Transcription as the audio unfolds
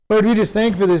Lord, we just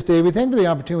thank you for this day. We thank you for the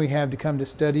opportunity we have to come to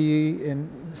study and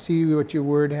see what your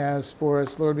word has for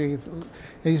us. Lord,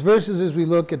 these verses as we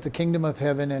look at the kingdom of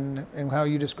heaven and how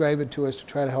you describe it to us to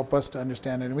try to help us to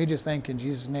understand it. And we just thank you in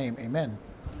Jesus' name. Amen.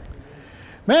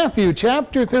 Matthew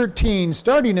chapter 13,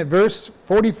 starting at verse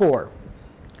 44.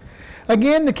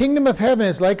 Again, the kingdom of heaven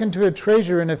is likened to a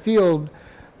treasure in a field,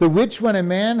 the which when a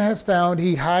man has found,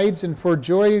 he hides, and for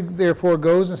joy therefore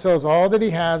goes and sells all that he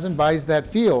has and buys that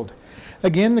field.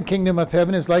 Again, the kingdom of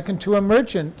heaven is likened to a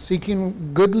merchant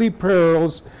seeking goodly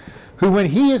pearls, who when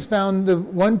he has found the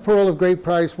one pearl of great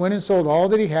price, went and sold all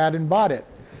that he had and bought it.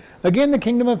 Again, the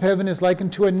kingdom of heaven is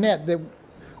likened to a net that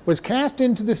was cast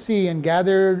into the sea and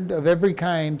gathered of every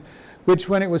kind, which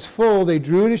when it was full, they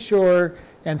drew it ashore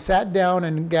and sat down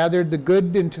and gathered the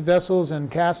good into vessels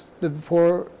and cast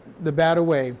the bad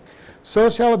away. So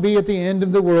shall it be at the end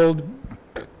of the world.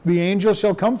 The angel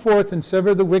shall come forth and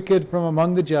sever the wicked from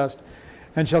among the just,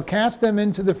 and shall cast them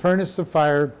into the furnace of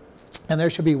fire, and there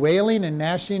shall be wailing and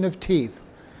gnashing of teeth.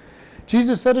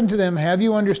 Jesus said unto them, Have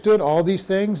you understood all these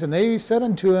things? And they said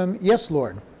unto him, Yes,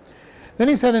 Lord. Then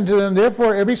he said unto them,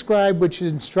 Therefore every scribe which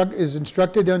is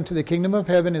instructed unto the kingdom of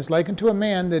heaven is like unto a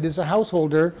man that is a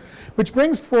householder, which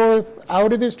brings forth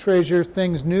out of his treasure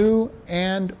things new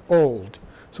and old.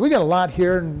 So we got a lot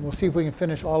here, and we'll see if we can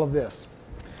finish all of this.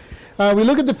 We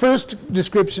look at the first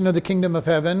description of the kingdom of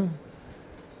heaven.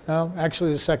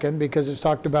 Actually the second, because it's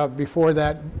talked about before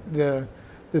that, the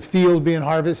field being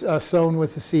sown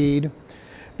with the seed.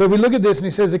 But we look at this and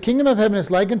he says, the kingdom of heaven is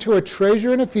likened to a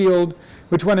treasure in a field,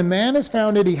 which when a man has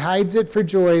found it, he hides it for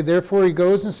joy. Therefore he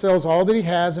goes and sells all that he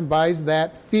has and buys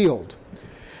that field.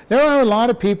 There are a lot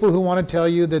of people who want to tell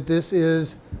you that this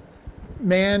is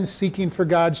man seeking for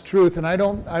God's truth, and I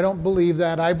don't believe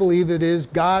that. I believe it is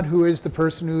God who is the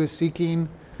person who is seeking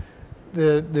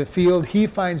the field. He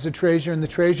finds the treasure, and the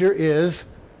treasure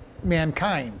is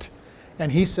mankind.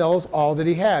 And he sells all that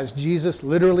he has. Jesus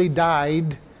literally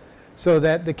died so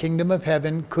that the kingdom of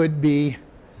heaven could be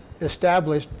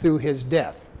established through his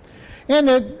death. And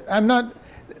that I'm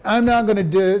not going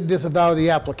to disavow the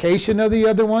application of the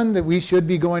other one, that we should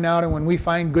be going out, and when we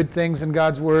find good things in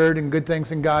God's word and good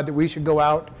things in God, that we should go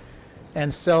out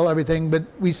and sell everything. But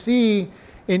we see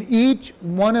in each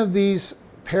one of these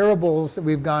parables that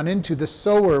we've gone into, the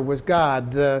sower was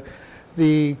God. The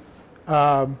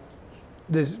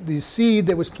seed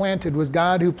that was planted was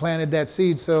God who planted that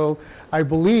seed. So I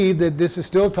believe that this is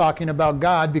still talking about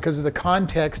God because of the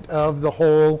context of the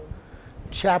whole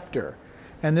chapter.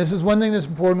 And this is one thing that's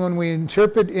important when we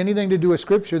interpret anything to do with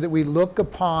Scripture, that we look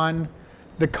upon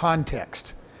the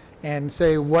context and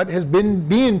say what has been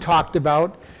being talked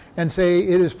about, and say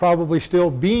it is probably still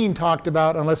being talked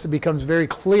about unless it becomes very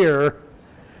clear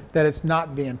that it's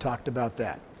not being talked about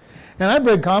that. And I've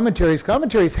read commentaries.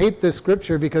 Commentaries hate this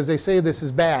scripture because they say this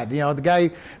is bad. You know,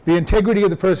 the integrity of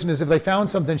the person is if they found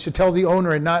something, should tell the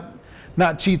owner and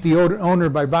not cheat the owner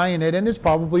by buying it. And it's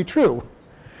probably true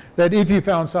that if you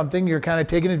found something, you're kind of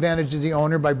taking advantage of the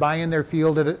owner by buying their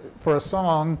field for a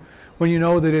song when you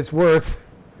know that it's worth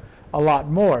a lot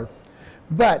more.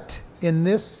 But in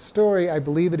this story, I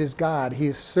believe it is God. He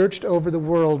has searched over the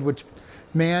world, which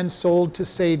man sold to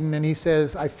Satan, and he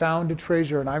says, I found a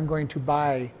treasure and I'm going to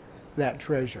buy that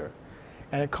treasure.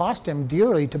 And it cost him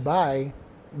dearly to buy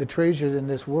the treasure in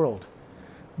this world.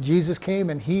 Jesus came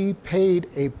and he paid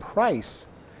a price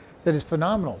that is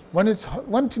phenomenal.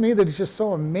 One to me that is just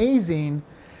so amazing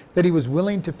that he was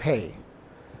willing to pay.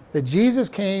 That Jesus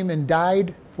came and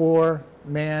died for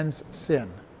man's sin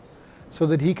so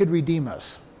that he could redeem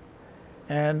us.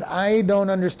 And I don't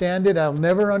understand it. I'll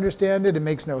never understand it. It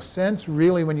makes no sense,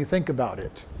 really, when you think about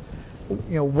it.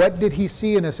 You know, what did he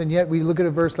see in us? And yet we look at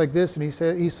a verse like this, and he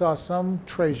said he saw some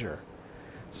treasure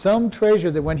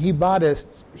that when he bought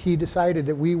us, he decided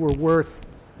that we were worth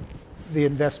the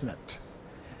investment.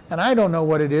 And I don't know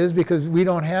what it is because we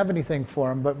don't have anything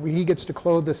for him, but he gets to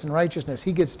clothe us in righteousness.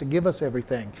 He gets to give us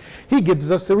everything. He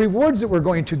gives us the rewards that we're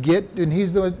going to get, and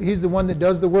he's the one that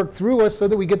does the work through us so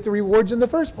that we get the rewards in the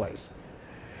first place.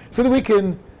 So that we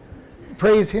can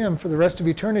praise him for the rest of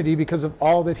eternity because of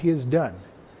all that he has done.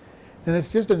 And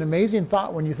it's just an amazing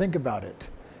thought when you think about it.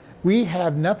 We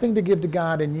have nothing to give to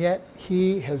God, and yet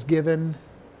he has given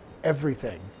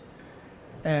everything.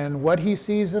 And what he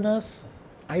sees in us,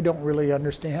 I don't really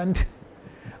understand.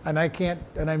 And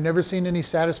I've never seen any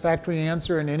satisfactory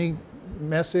answer in any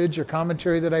message or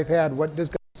commentary that I've had. What does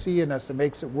God see in us that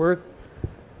makes it worth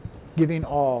giving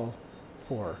all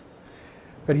for?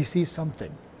 But he sees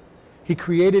something. He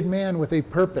created man with a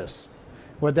purpose.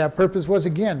 What that purpose was,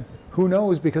 again, who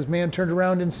knows, because man turned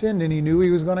around and sinned, and he knew he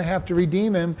was going to have to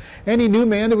redeem him, and he knew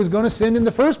man that was going to sin in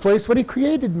the first place when he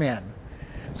created man.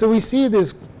 So we see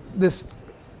this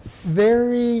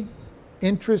very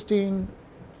interesting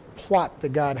plot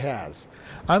that God has.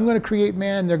 I'm going to create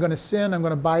man, they're going to sin, I'm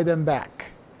going to buy them back.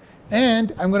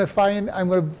 And I'm going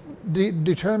to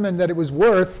determine that it was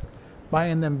worth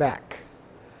buying them back.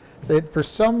 That for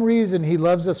some reason he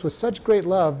loves us with such great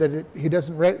love that he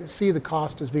doesn't see the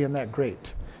cost as being that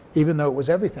great, even though it was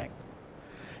everything.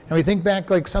 And we think back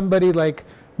like somebody like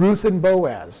Ruth and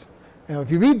Boaz.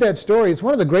 If you read that story, it's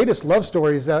one of the greatest love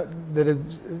stories that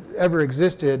has ever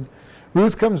existed.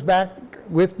 Ruth comes back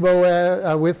with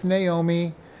Boaz, with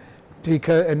Naomi,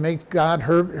 and make God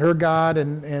her God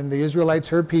and the Israelites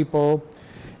her people.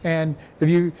 And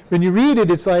when you read it,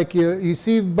 it's like you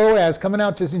see Boaz coming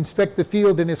out to inspect the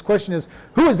field, and his question is,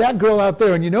 who is that girl out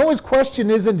there? And his question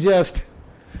isn't just,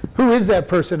 who is that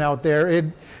person out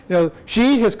there?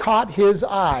 She has caught his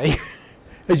eye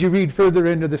as you read further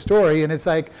into the story, and it's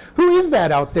like, who is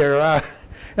that out there?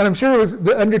 And I'm sure it was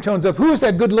the undertones of, who is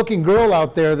that good-looking girl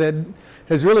out there that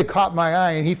has really caught my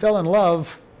eye? And he fell in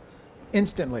love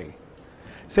instantly.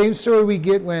 Same story we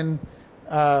get when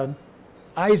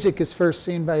Isaac is first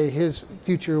seen by his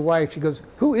future wife. She goes,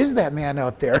 who is that man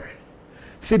out there,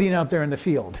 sitting out there in the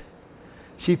field?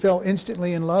 She fell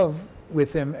instantly in love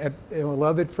with him,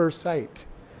 love at first sight.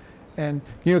 And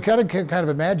kind of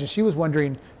imagine, she was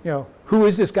wondering, who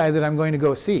is this guy that I'm going to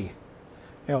go see?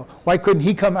 Why couldn't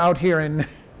he come out here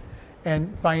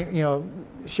and find,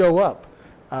 show up?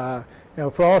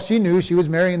 For all she knew, she was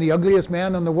marrying the ugliest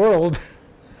man in the world.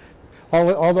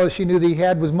 Although she knew that he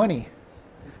had was money.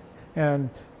 And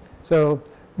so,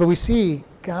 but we see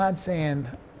God saying,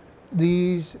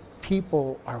 these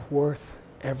people are worth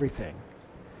everything.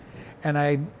 And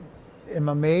I am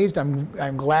amazed.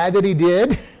 I'm glad that he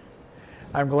did.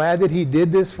 I'm glad that he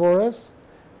did this for us.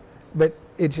 But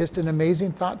it's just an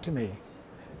amazing thought to me.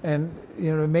 And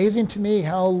amazing to me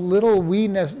how little we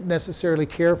necessarily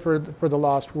care for the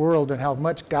lost world, and how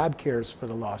much God cares for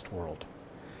the lost world.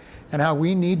 And how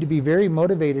we need to be very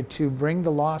motivated to bring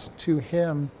the lost to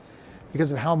him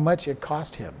because of how much it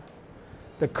cost him.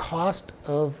 The cost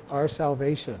of our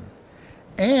salvation.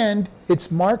 And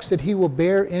its marks that he will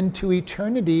bear into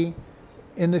eternity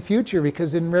in the future,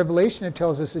 because in Revelation it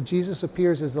tells us that Jesus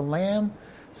appears as the Lamb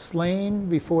slain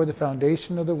before the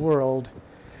foundation of the world,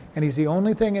 and he's the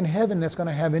only thing in heaven that's going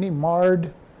to have any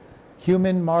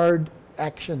human marred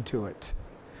action to it.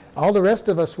 All the rest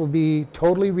of us will be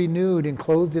totally renewed and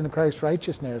clothed in Christ's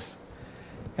righteousness,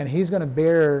 and he's going to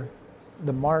bear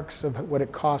the marks of what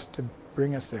it cost to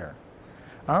bring us there.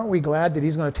 Aren't we glad that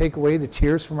he's going to take away the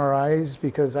tears from our eyes?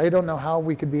 Because I don't know how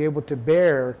we could be able to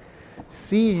bear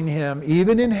seeing him,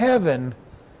 even in heaven,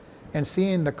 and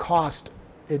seeing the cost,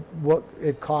 what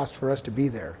it cost for us to be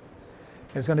there.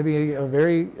 It's going to be a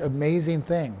very amazing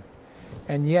thing.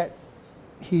 And yet,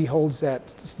 he holds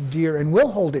that dear, and will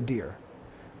hold it dear.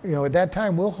 At that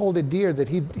time, we'll hold it dear that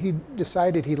he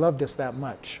decided he loved us that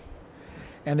much.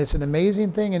 And it's an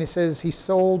amazing thing, and he says he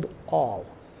sold all,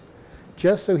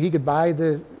 just so he could buy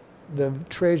the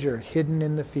treasure hidden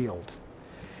in the field.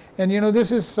 And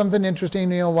this is something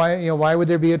interesting. Why would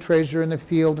there be a treasure in the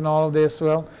field and all of this?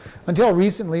 Well, until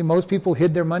recently, most people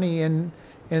hid their money in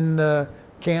the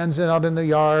cans and out in the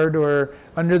yard or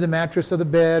under the mattress of the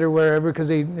bed or wherever, because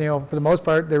they, for the most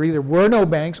part, there either were no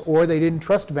banks or they didn't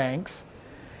trust banks.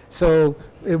 So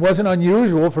it wasn't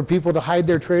unusual for people to hide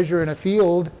their treasure in a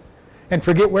field and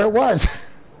forget where it was.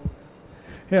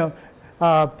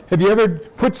 Have you ever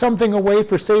put something away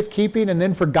for safekeeping and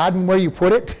then forgotten where you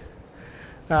put it?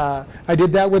 I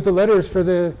did that with the letters for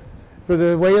the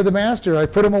Way of the Master. I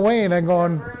put them away, and I'm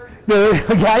going,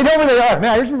 I know where they are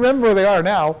now. I just remember where they are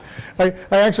now. I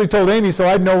actually told Amy so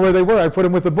I'd know where they were. I put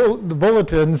them with the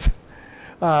bulletins,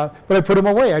 but I put them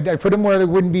away. I put them where they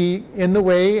wouldn't be in the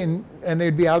way, and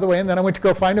they'd be out of the way. And then I went to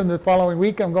go find them the following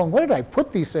week. I'm going, where did I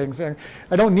put these things? I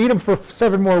don't need them for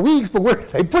 7 more weeks, but where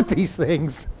did I put these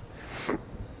things?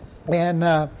 And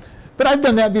but I've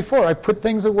done that before. I put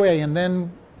things away and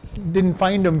then didn't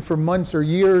find them for months or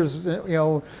years,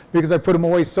 because I put them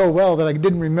away so well that I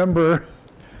didn't remember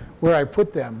where I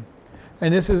put them.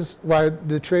 And this is why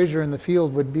the treasure in the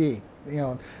field would be.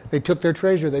 They took their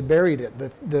treasure, they buried it.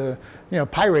 The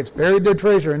pirates buried their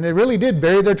treasure, and they really did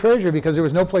bury their treasure because there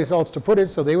was no place else to put it,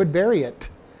 so they would bury it.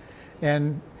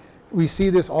 And we see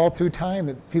this all through time,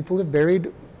 that people have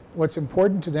buried what's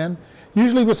important to them,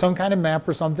 usually with some kind of map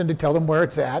or something to tell them where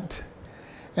it's at.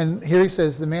 And here he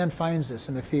says, the man finds this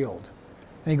in the field.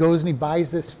 And he goes and he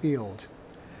buys this field.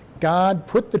 God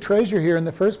put the treasure here in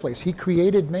the first place. He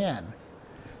created man.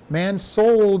 Man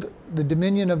sold the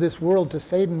dominion of this world to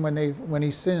Satan when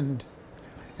he sinned,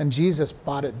 and Jesus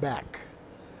bought it back.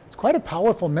 It's quite a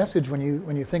powerful message when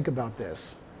you think about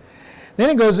this. Then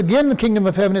it goes, again, the kingdom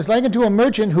of heaven is like unto a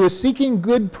merchant who is seeking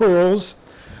good pearls,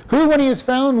 who, when he has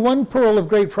found one pearl of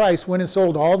great price, went and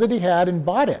sold all that he had and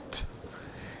bought it.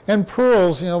 And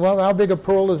pearls, well, how big a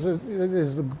pearl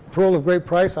is the pearl of great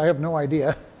price? I have no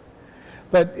idea.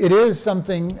 But it is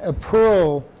something, a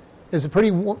pearl is a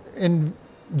pretty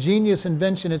ingenious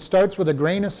invention. It starts with a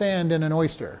grain of sand and an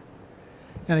oyster.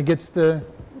 And it gets the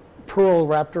pearl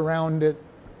wrapped around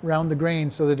the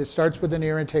grain so that it starts with an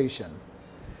irritation.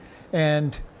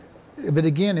 But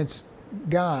again, it's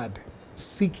God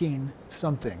seeking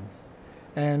something.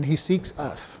 And he seeks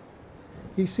us.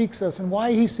 He seeks us. And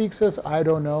why he seeks us, I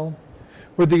don't know.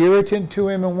 We're the irritant to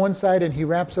him on one side, and he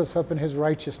wraps us up in his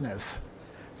righteousness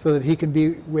so that he can be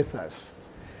with us.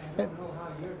 I don't know how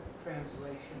your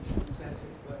translation says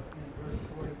it, but in verse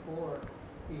 44,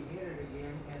 he hid it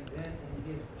again, and then in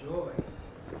his joy.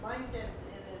 Mine says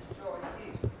in his joy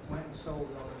too. Went and sold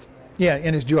all that he Yeah, had.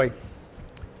 in his joy.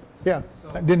 Yeah,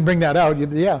 So I didn't bring that out. Yeah.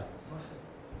 must have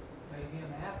made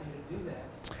him happy to do that.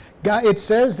 God, it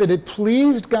says that it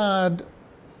pleased God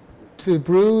to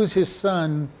bruise his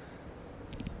son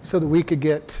so that we could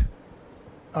get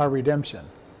our redemption.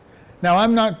 Now,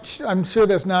 I'm sure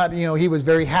that's not, he was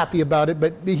very happy about it,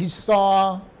 but he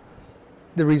saw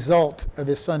the result of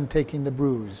his son taking the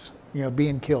bruise,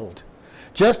 being killed.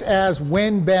 Just as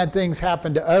when bad things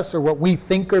happen to us, or what we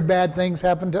think are bad things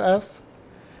happen to us,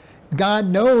 God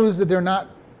knows that they're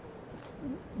not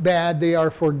bad, they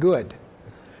are for good.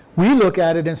 We look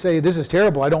at it and say, this is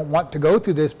terrible, I don't want to go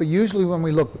through this, but usually when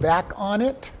we look back on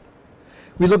it,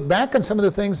 we look back on some of the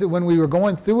things that when we were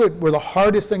going through it were the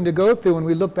hardest thing to go through, and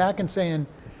we look back and saying,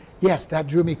 yes, that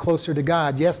drew me closer to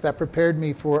God. Yes, that prepared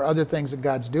me for other things that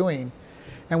God's doing.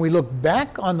 And we look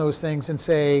back on those things and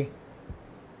say,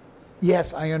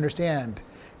 yes, I understand.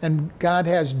 And God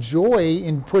has joy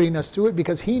in putting us through it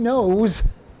because he knows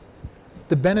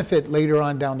the benefit later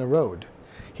on down the road.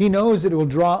 He knows that it will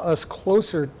draw us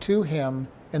closer to him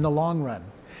in the long run.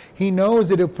 He knows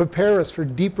that it will prepare us for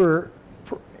deeper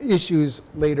issues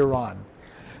later on.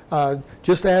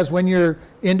 Just as when you're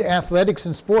into athletics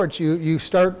and sports, you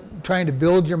start trying to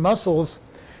build your muscles,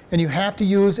 and you have to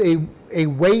use a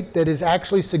weight that is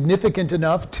actually significant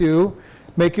enough to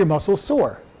make your muscles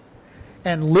sore.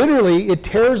 And literally, it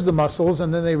tears the muscles,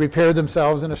 and then they repair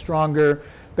themselves in a stronger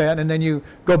bed, and then you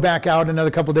go back out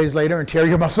another couple days later and tear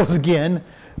your muscles again,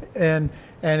 and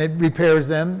it repairs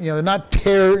them. Not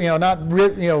tear, not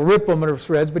rip them to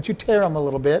shreds, but you tear them a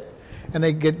little bit, and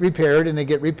they get repaired, and they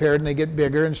get repaired, and they get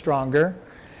bigger and stronger.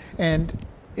 And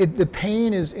the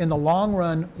pain is, in the long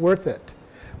run, worth it.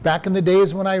 Back in the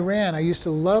days when I ran, I used to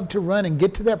love to run and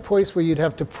get to that place where you'd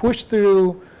have to push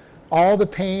through all the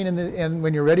pain, and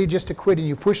when you're ready just to quit, and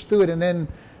you push through it, and then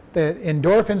the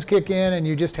endorphins kick in, and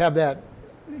you just have that,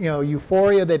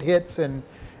 euphoria that hits, and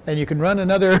you can run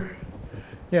another,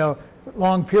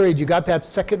 long period. You got that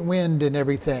second wind and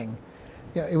everything.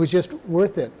 It was just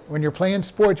worth it. When you're playing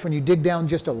sports, when you dig down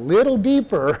just a little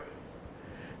deeper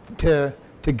to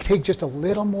take just a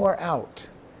little more out.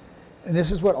 And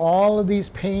this is what all of these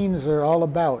pains are all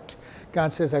about.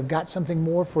 God says, I've got something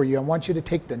more for you. I want you to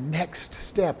take the next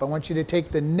step. I want you to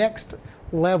take the next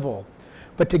level.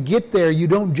 But to get there, you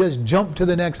don't just jump to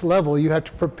the next level. You have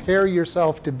to prepare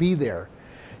yourself to be there.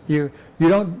 You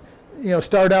don't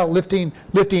start out lifting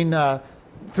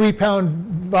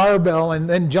 3-pound barbell and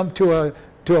then jump to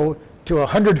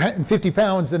 150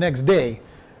 pounds the next day,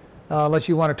 unless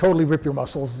you want to totally rip your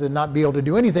muscles and not be able to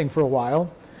do anything for a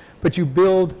while. But you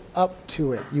build up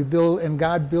to it. And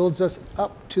God builds us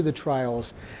up to the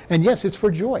trials. And yes, it's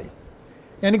for joy.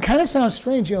 And it kind of sounds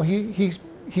strange,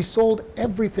 he sold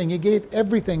everything. He gave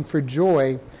everything for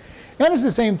joy. And it's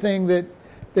the same thing that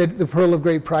the pearl of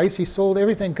great price. He sold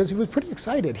everything because he was pretty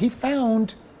excited. He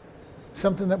found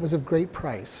something that was of great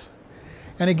price.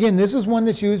 And again, this is one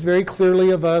that's used very clearly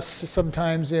of us.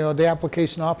 Sometimes, the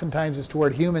application oftentimes is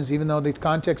toward humans, even though the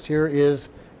context here is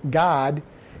God.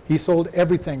 He sold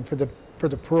everything for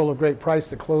the pearl of great price,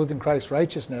 that clothed in Christ's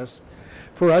righteousness.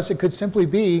 For us, it could simply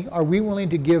be, are we willing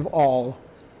to give all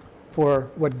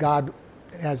for what God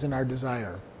has in our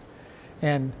desire?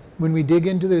 And when we dig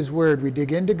into his word, we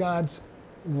dig into God's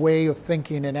way of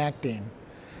thinking and acting.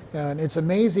 And it's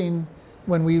amazing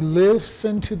when we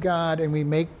listen to God and we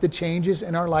make the changes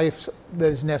in our lives that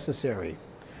is necessary.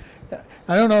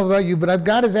 I don't know about you, but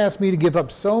God has asked me to give up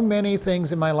so many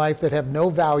things in my life that have no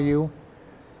value.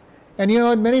 And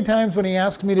many times when he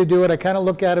asks me to do it, I kind of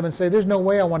look at him and say, there's no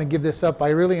way I want to give this up. I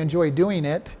really enjoy doing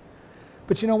it.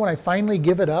 But when I finally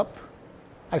give it up,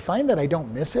 I find that I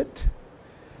don't miss it,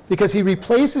 because he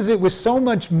replaces it with so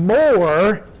much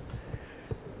more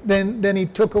than he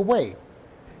took away.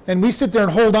 And we sit there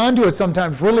and hold on to it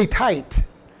sometimes really tight.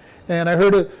 And I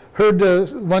heard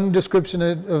one description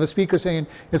of a speaker saying,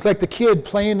 it's like the kid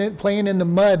playing in the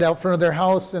mud out front of their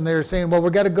house, and they're saying, well,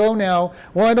 we've got to go now.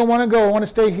 Well, I don't want to go. I want to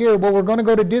stay here. Well, we're going to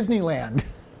go to Disneyland.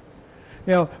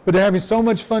 But they're having so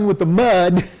much fun with the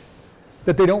mud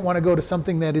that they don't want to go to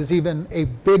something that is even a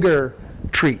bigger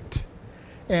treat.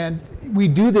 And we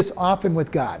do this often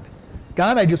with God.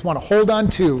 God, I just want to hold on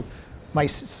to my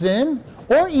sin,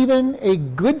 or even a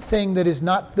good thing that is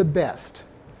not the best.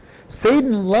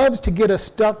 Satan loves to get us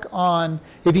stuck on,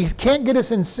 if he can't get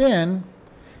us in sin,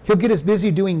 he'll get us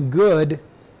busy doing good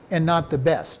and not the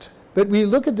best. But we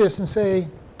look at this and say,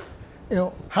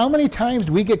 how many times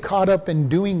do we get caught up in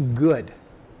doing good?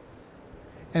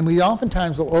 And we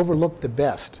oftentimes will overlook the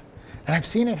best. And I've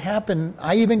seen it happen.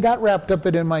 I even got wrapped up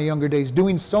in my younger days,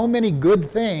 doing so many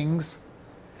good things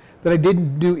that I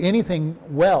didn't do anything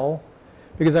well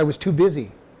because I was too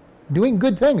busy. Doing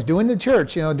good things, doing the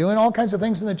church, doing all kinds of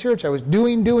things in the church. I was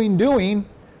doing,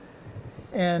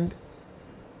 and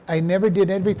I never did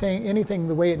anything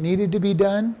the way it needed to be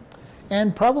done,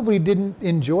 and probably didn't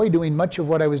enjoy doing much of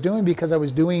what I was doing because I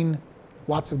was doing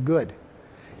lots of good.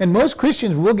 And most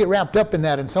Christians will get wrapped up in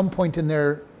that at some point in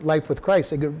their life with Christ.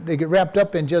 They get wrapped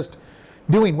up in just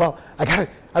doing,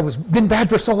 been bad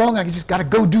for so long, I just got to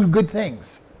go do good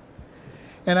things.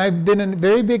 And I've been a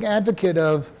very big advocate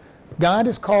of, God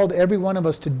has called every one of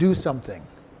us to do something.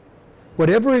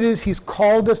 Whatever it is he's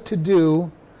called us to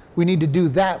do, we need to do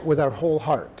that with our whole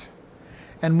heart.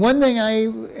 And one thing I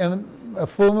am a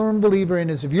firm believer in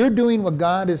is, if you're doing what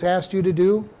God has asked you to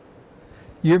do,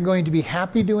 you're going to be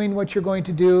happy doing what you're going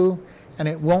to do, and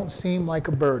it won't seem like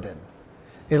a burden.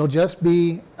 It'll just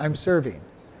be, I'm serving.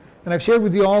 And I've shared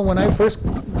with you all, when I first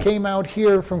came out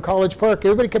here from College Park,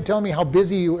 everybody kept telling me how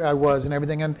busy I was and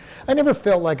everything, and I never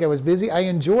felt like I was busy. I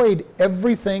enjoyed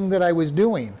everything that I was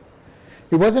doing.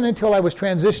 It wasn't until I was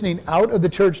transitioning out of the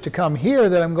church to come here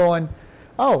that I'm going,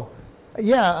 oh,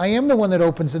 yeah, I am the one that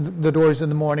opens the doors in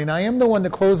the morning. I am the one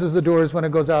that closes the doors when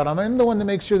it goes out. I'm the one that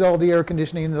makes sure that all the air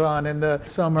conditioning is on in the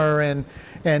summer, and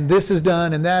this is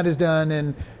done and that is done,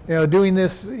 and doing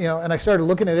this, and I started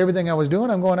looking at everything I was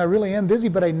doing. I'm going, I really am busy,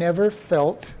 but I never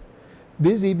felt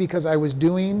busy because I was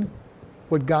doing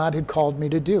what God had called me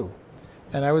to do.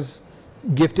 And I was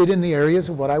gifted in the areas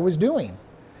of what I was doing.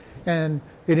 And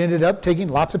it ended up taking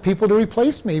lots of people to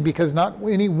replace me, because not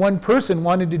any one person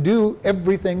wanted to do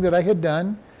everything that I had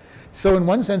done. So in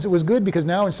one sense it was good, because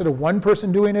now instead of one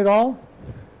person doing it all,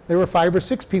 there were 5 or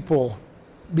 6 people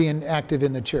being active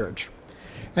in the church.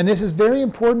 And this is very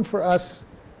important for us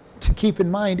to keep in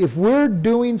mind. If we're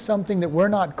doing something that we're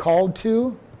not called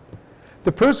to,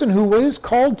 the person who is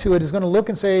called to it is going to look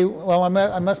and say, well,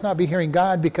 I must not be hearing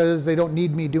God because they don't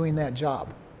need me doing that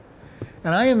job.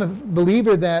 And I am a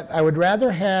believer that I would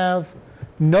rather have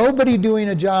nobody doing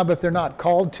a job if they're not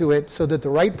called to it, so that the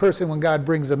right person, when God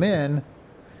brings them in,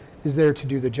 is there to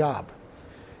do the job.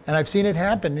 And I've seen it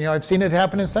happen. I've seen it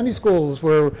happen in Sunday schools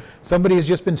where somebody has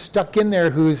just been stuck in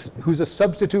there who's a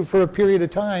substitute for a period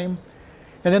of time.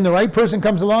 And then the right person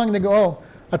comes along and they go, oh,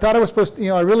 I thought I was supposed to,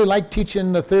 I really like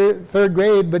teaching the third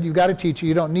grade, but you've got a teacher,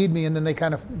 you don't need me. And then they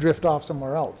kind of drift off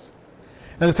somewhere else.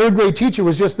 And the third grade teacher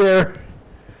was just there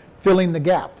filling the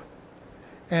gap.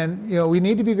 And, we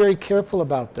need to be very careful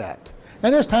about that.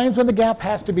 And there's times when the gap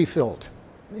has to be filled,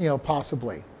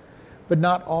 possibly, but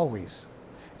not always.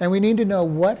 And we need to know,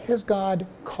 what has God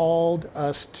called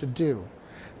us to do?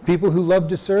 People who love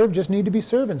to serve just need to be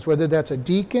servants, whether that's a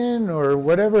deacon or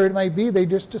whatever it might be, they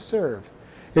just to serve.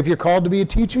 If you're called to be a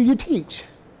teacher, you teach.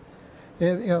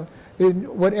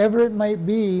 Whatever it might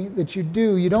be that you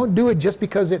do, you don't do it just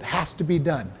because it has to be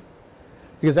done,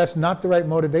 because that's not the right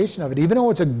motivation of it. Even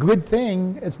though it's a good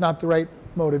thing, it's not the right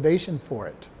motivation for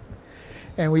it.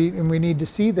 And we need to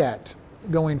see that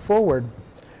going forward.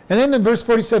 And then in verse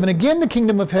 47, again, the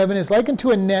kingdom of heaven is like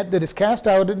unto a net that is cast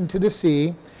out into the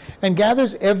sea, and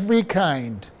gathers every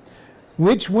kind,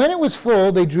 which when it was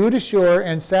full, they drew to shore,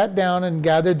 and sat down and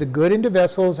gathered the good into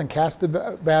vessels, and cast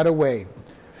the bad away.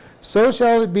 So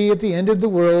shall it be at the end of the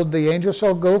world. The angels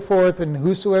shall go forth, and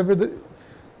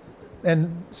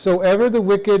soever the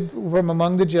wicked from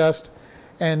among the just,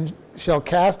 and shall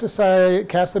cast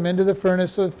them into the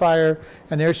furnace of fire,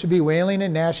 and there shall be wailing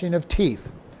and gnashing of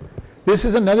teeth. This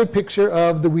is another picture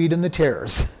of the wheat and the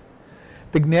tares.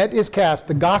 The net is cast,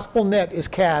 the gospel net is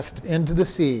cast into the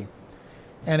sea,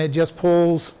 and it just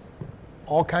pulls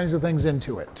all kinds of things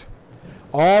into it.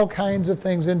 all kinds of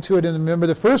things into it. And remember,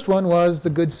 the first one was the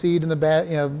good seed and the bad,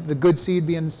 the good seed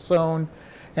being sown,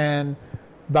 and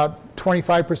about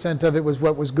 25% of it was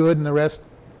what was good, and the rest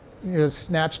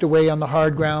snatched away on the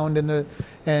hard ground,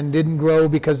 and didn't grow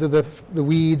because of the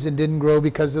weeds, and didn't grow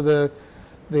because of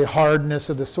the hardness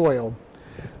of the soil.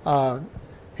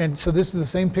 And so this is the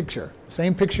same picture.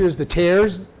 Same picture as the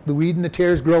tares. The weed and the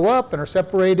tares grow up and are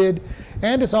separated.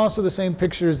 And it's also the same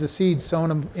picture as the seed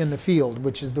sown in the field,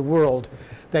 which is the world.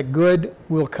 That good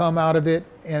will come out of it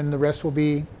and the rest will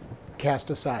be cast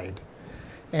aside.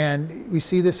 And we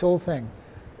see this whole thing.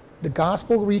 The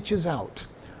gospel reaches out.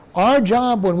 Our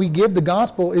job when we give the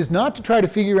gospel is not to try to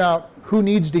figure out who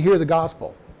needs to hear the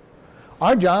gospel.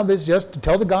 Our job is just to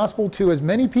tell the gospel to as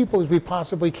many people as we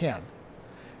possibly can.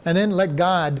 And then let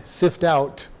God sift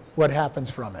out what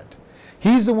happens from it.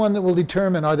 He's the one that will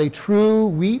determine, are they true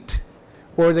wheat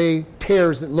or are they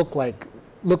tares that look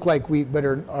like wheat but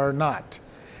are not.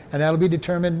 And that'll be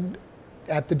determined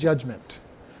at the judgment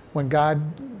when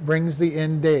God brings the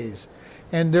end days.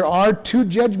 And there are two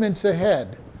judgments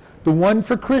ahead. The one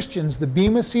for Christians, the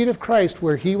Bema seat of Christ,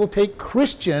 where he will take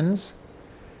Christians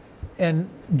and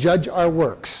judge our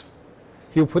works.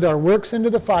 He'll put our works into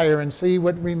the fire and see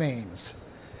what remains.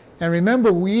 And remember,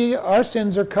 our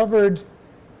sins are covered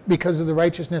because of the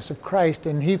righteousness of Christ,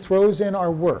 and he throws in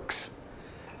our works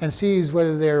and sees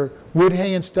whether they're wood,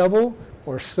 hay, and stubble,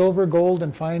 or silver, gold,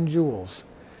 and fine jewels.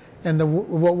 And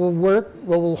what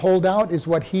will hold out is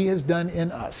what he has done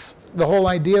in us. The whole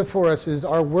idea for us is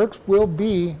our works will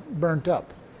be burnt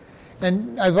up.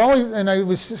 And I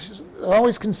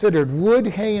always considered wood,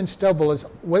 hay, and stubble as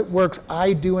what works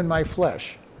I do in my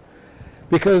flesh.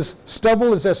 Because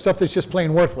stubble is that stuff that's just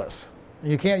plain worthless.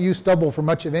 You can't use stubble for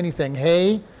much of anything.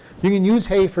 Hay, you can use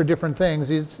hay for different things.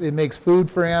 It makes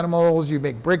food for animals. You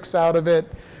make bricks out of it,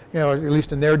 at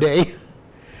least in their day.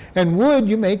 And wood,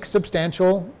 you make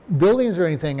substantial buildings or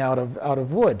anything out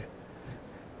of wood.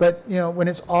 But when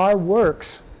it's our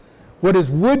works, what is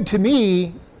wood to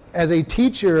me as a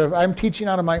teacher, I'm teaching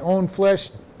out of my own flesh,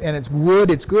 and it's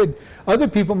wood, it's good. Other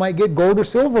people might get gold or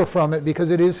silver from it because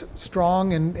it is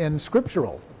strong and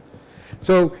scriptural.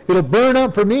 So it'll burn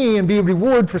up for me and be a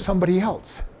reward for somebody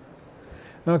else.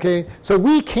 Okay, so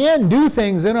we can do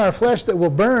things in our flesh that will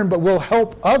burn, but will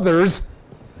help others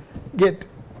get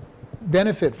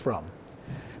benefit from.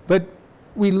 But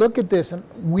we look at this, and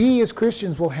we as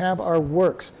Christians will have our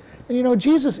works. And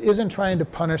Jesus isn't trying to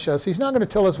punish us. He's not going to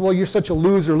tell us, well, you're such a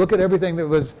loser. Look at everything that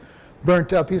was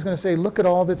burnt up. He's going to say, look at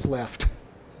all that's left.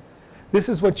 This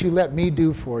is what you let me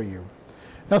do for you.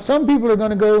 Now, some people are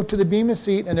going to go to the Bema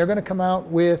seat and they're going to come out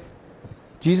with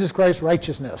Jesus Christ's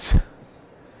righteousness. And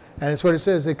that's what it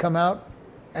says. They come out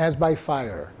as by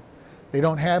fire. They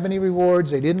don't have any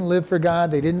rewards. They didn't live for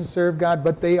God. They didn't serve God,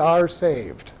 but they are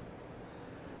saved.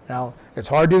 Now, it's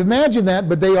hard to imagine that,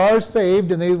 but they are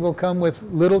saved and they will come with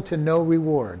little to no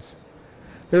rewards.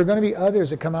 There are going to be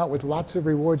others that come out with lots of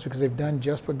rewards because they've done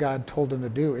just what God told them to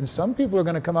do. And some people are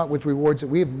going to come out with rewards that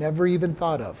we have never even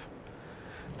thought of.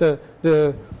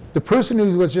 The person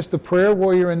who was just the prayer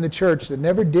warrior in the church that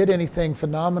never did anything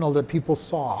phenomenal that people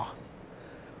saw,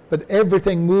 but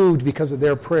everything moved because of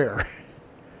their prayer,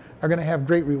 are going to have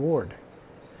great reward.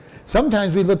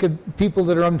 Sometimes we look at people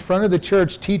that are in front of the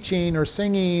church teaching or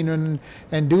singing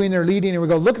and doing their leading, and we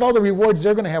go, look at all the rewards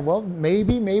they're going to have. Well,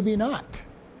 maybe, maybe not.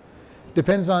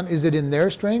 Depends on, is it in their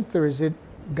strength or is it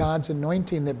God's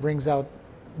anointing that brings out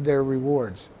their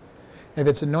rewards? If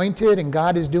it's anointed and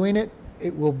God is doing it,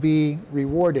 it will be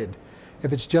rewarded.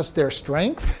 If it's just their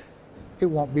strength, it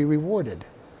won't be rewarded.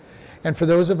 And for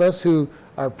those of us who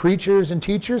are preachers and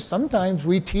teachers, sometimes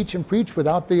we teach and preach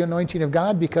without the anointing of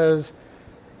God because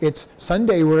it's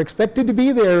Sunday, we're expected to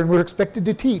be there and we're expected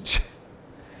to teach.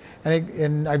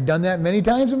 And I've done that many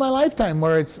times in my lifetime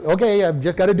where it's, okay, I've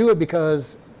just got to do it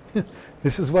because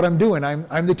this is what I'm doing.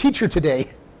 I'm the teacher today.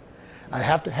 I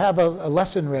have to have a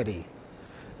lesson ready.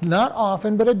 Not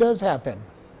often, but it does happen.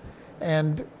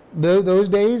 And those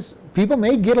days, people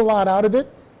may get a lot out of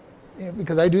it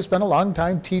because I do spend a long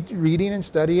time reading and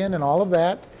studying and all of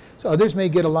that. So others may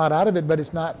get a lot out of it, but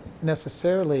it's not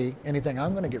necessarily anything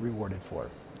I'm going to get rewarded for.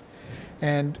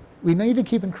 And we need to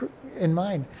keep in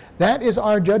mind, that is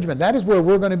our judgment. That is where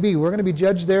we're going to be. We're going to be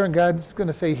judged there, and God's going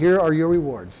to say, here are your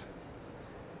rewards.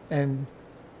 And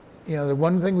the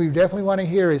one thing we definitely want to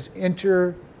hear is,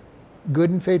 enter,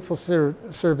 good and faithful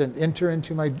servant, enter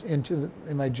into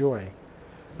my joy.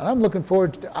 And I'm looking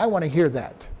forward to, I want to hear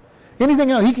that. Anything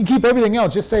else, he can keep everything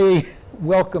else. Just say,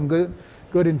 welcome,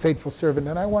 good and faithful servant.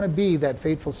 And I want to be that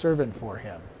faithful servant for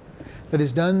him, that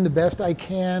has done the best I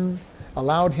can,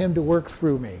 allowed him to work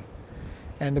through me.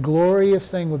 And the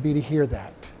glorious thing would be to hear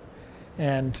that.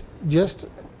 And just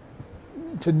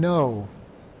to know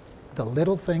the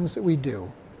little things that we do.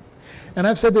 And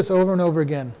I've said this over and over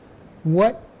again.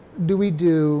 What do we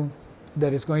do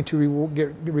that is going to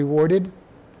get rewarded?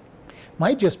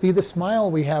 Might just be the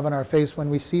smile we have on our face when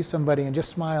we see somebody and just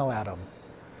smile at them.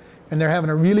 And they're having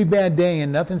a really bad day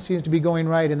and nothing seems to be going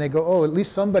right, and they go, oh, at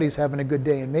least somebody's having a good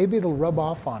day, and maybe it'll rub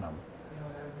off on them.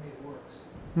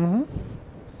 That really works.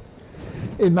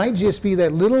 It might just be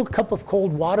that little cup of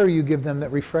cold water you give them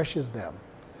that refreshes them.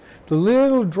 The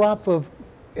little drop of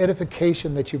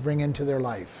edification that you bring into their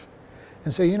life.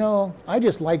 And say, I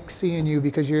just like seeing you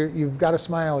because you've got a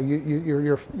smile.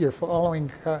 You're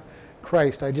following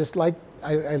Christ. I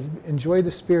enjoy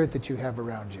the spirit that you have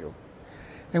around you.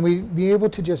 And we be able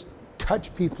to just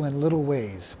touch people in little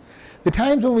ways. The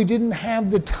times when we didn't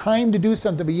have the time to do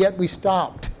something, but yet we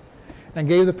stopped and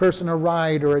gave the person a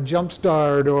ride or a jump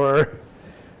start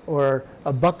or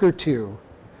a buck or two.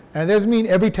 And it doesn't mean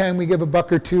every time we give a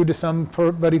buck or two to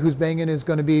somebody who's banging is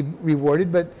going to be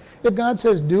rewarded, but if God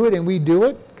says do it and we do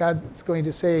it, God's going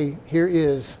to say, here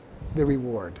is the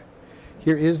reward.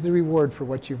 Here is the reward for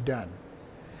what you've done.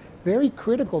 Very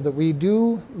critical that we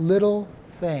do little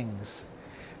things.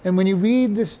 And when you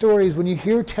read the stories, when you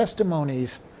hear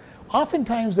testimonies,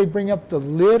 oftentimes they bring up the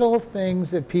little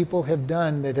things that people have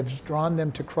done that have drawn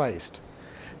them to Christ.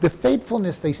 The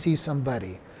faithfulness they see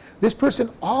somebody. This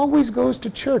person always goes to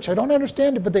church. I don't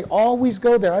understand it, but they always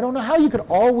go there. I don't know how you could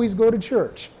always go to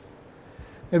church.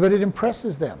 But it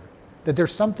impresses them that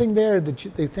there's something there that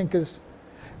they think is,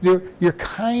 you're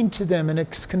kind to them and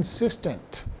it's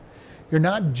consistent. You're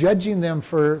not judging them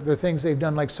for the things they've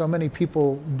done like so many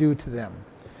people do to them.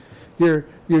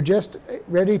 You're just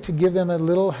ready to give them a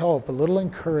little help, a little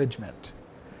encouragement.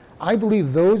 I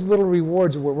believe those little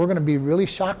rewards are what we're going to be really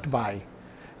shocked by.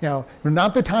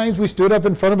 Not the times we stood up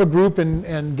in front of a group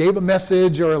and gave a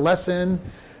message or a lesson,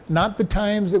 not the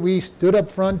times that we stood up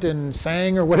front and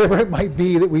sang or whatever it might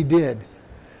be that we did.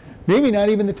 Maybe not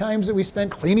even the times that we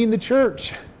spent cleaning the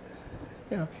church,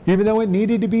 even though it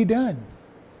needed to be done.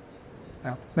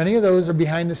 Now, many of those are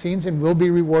behind the scenes and will be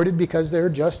rewarded because they're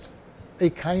just a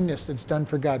kindness that's done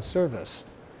for God's service.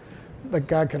 But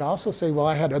God can also say, well,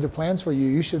 I had other plans for you.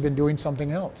 You should have been doing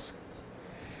something else.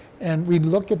 And we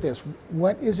look at this.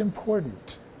 What is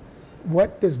important?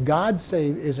 What does God say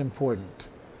is important?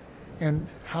 And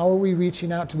how are we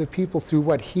reaching out to the people through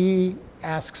what He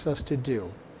asks us to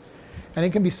do? And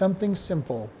it can be something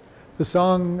simple. The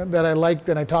song that I like,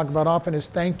 that I talk about often, is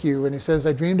Thank You. And it says,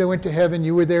 I dreamed I went to heaven,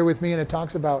 you were there with me. And it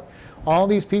talks about all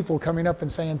these people coming up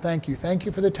and saying, thank you. Thank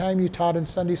you for the time you taught in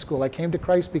Sunday school. I came to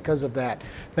Christ because of that.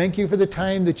 Thank you for the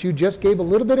time that you just gave a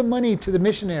little bit of money to the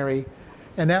missionary.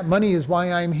 And that money is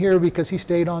why I'm here, because he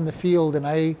stayed on the field. And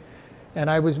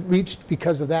I was reached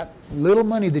because of that little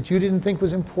money that you didn't think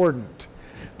was important.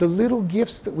 The little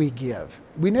gifts that we give.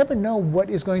 We never know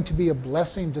what is going to be a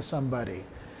blessing to somebody.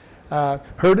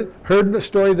 Heard a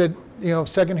story that,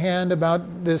 secondhand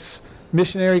about this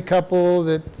missionary couple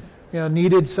that,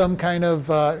 needed some kind of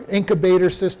incubator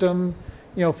system,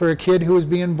 for a kid who was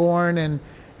being born,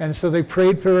 and so they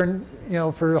prayed for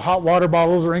hot water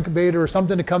bottles or incubator or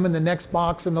something to come in the next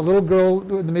box, and the little girl,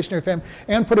 the missionary family,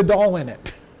 and put a doll in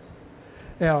it.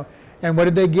 And what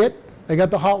did they get? They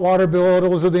got the hot water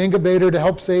bottles or the incubator to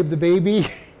help save the baby,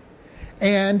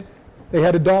 and they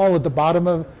had a doll at the bottom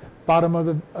of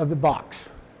the box.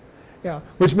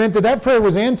 Which meant that prayer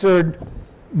was answered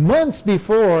months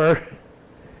before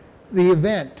the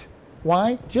event.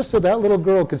 Why? Just so that little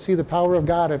girl could see the power of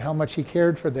God and how much He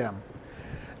cared for them.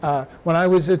 When I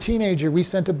was a teenager, we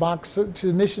sent a box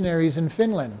to missionaries in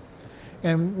Finland.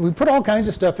 And we put all kinds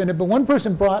of stuff in it, but one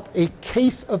person brought a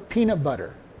case of peanut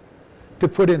butter to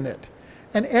put in it.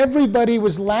 And everybody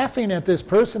was laughing at this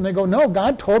person. They go, no,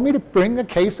 God told me to bring a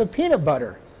case of peanut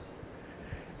butter.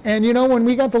 And when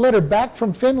we got the letter back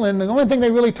from Finland, the only thing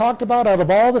they really talked about out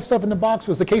of all the stuff in the box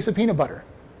was the case of peanut butter.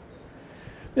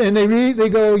 And they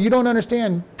go, you don't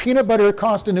understand, peanut butter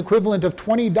cost an equivalent of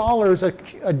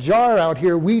 $20 a jar out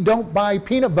here. We don't buy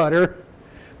peanut butter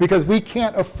because we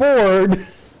can't afford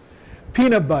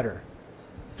peanut butter.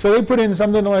 So they put in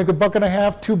something like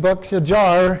 $1.50, $2 a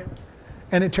jar,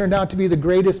 and it turned out to be the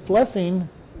greatest blessing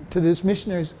to these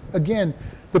missionaries. Again,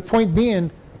 the point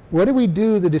being, what do we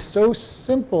do that is so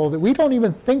simple that we don't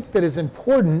even think that is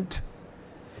important,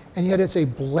 and yet it's a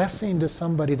blessing to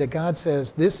somebody that God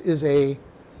says, this is a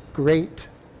great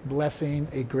blessing,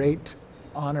 a great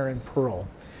honor and pearl.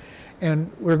 And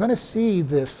we're going to see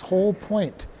this whole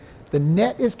point. The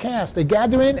net is cast. They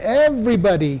gather in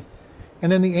everybody, and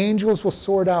then the angels will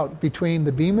sort out between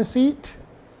the bema seat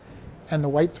and the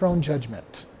white throne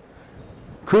judgment.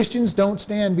 Christians don't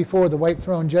stand before the white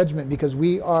throne judgment because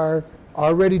we are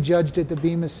already judged at the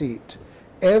Bema seat.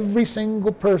 Every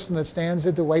single person that stands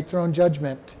at the white throne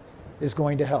judgment is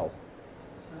going to hell.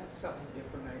 That's something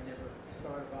different I never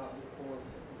thought about before,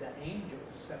 the angels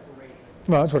separating.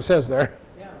 Well, that's what it says there.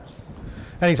 Yeah.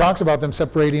 And he talks about them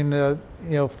separating,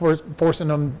 forcing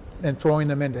them and throwing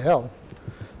them into hell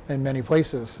in many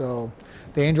places. So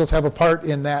the angels have a part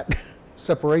in that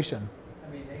separation.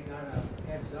 I mean, they got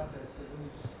a heads up as to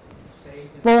who's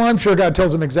saved. Well, I'm sure God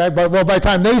tells them exactly. Well, by the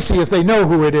time they see us, they know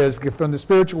who it is. Because from the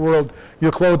spiritual world,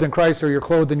 you're clothed in Christ, or you're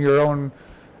clothed in your own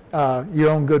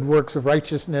good works of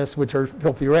righteousness, which are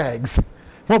filthy rags. It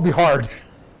won't be hard.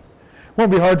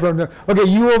 Won't be hard for them to, okay,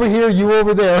 you over here, you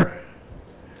over there.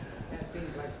 That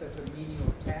seems like such a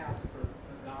menial task for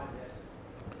a God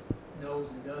that knows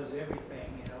and does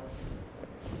everything,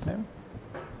 Yeah.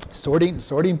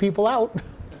 Sorting people out.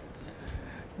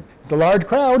 It's a large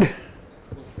crowd. We'll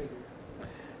figure it out.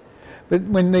 But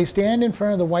when they stand in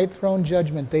front of the white throne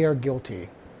judgment, they are guilty.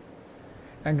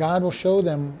 And God will show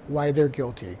them why they're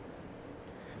guilty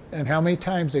and how many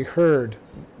times they heard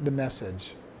the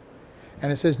message.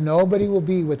 And it says nobody will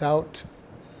be without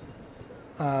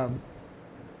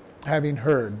having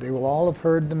heard. They will all have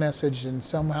heard the message in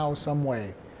somehow, some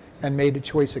way, and made a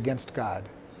choice against God.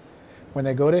 When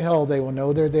they go to hell, they will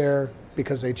know they're there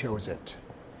because they chose it.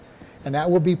 And that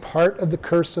will be part of the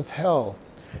curse of hell.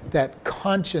 That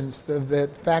conscience,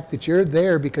 that fact that you're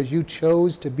there because you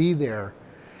chose to be there.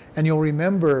 And you'll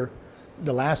remember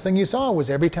the last thing you saw was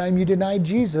every time you denied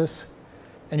Jesus,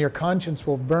 and your conscience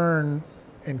will burn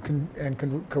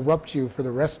and corrupt you for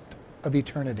the rest of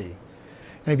eternity.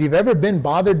 And if you've ever been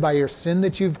bothered by your sin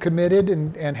that you've committed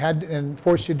and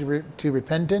forced you to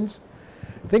repentance,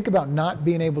 think about not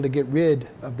being able to get rid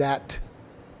of that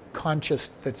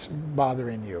conscience that's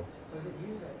bothering you. Was it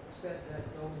you that said that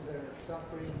those that are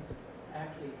suffering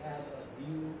actually have a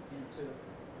view into...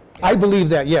 I believe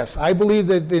that, yes. I believe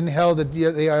that in hell that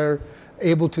they are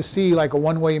able to see like a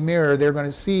one-way mirror. They're going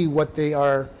to see what they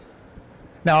are.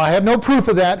 Now, I have no proof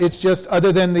of that. It's just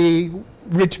other than the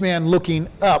rich man looking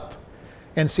up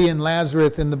and seeing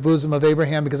Lazarus in the bosom of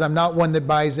Abraham, because I'm not one that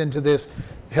buys into this.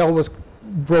 Hell was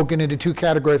broken into two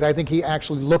categories. I think he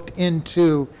actually looked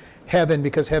into heaven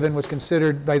because heaven was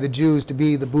considered by the Jews to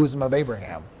be the bosom of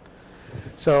Abraham.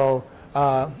 So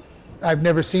I've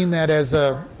never seen that as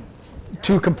a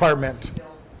two-compartment.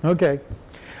 Okay.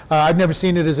 I've never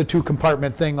seen it as a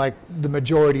two-compartment thing like the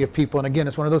majority of people. And again,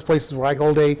 it's one of those places where I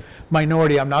hold a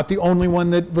minority. I'm not the only one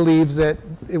that believes that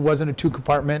it wasn't a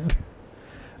two-compartment.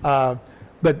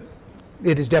 But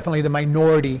it is definitely the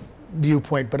minority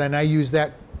viewpoint. But and I use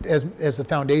that as a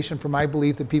foundation for my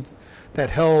belief that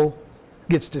hell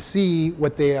gets to see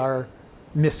what they are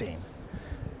missing.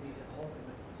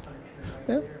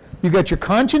 Yeah. You got your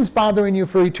conscience bothering you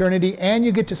for eternity, and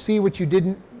you get to see what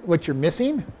you're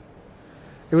missing.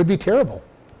 It would be terrible.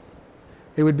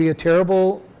 It would be a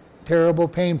terrible, terrible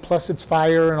pain. Plus, it's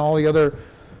fire and all the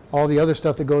other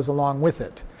stuff that goes along with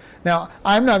it. Now,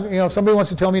 I'm not. If somebody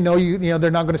wants to tell me no,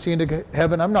 they're not going to see into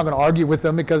heaven, I'm not going to argue with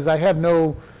them because I have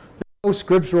no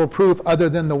scriptural proof other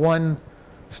than the one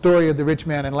story of the rich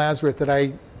man and Lazarus that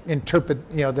I interpret.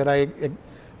 That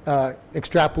I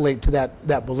extrapolate to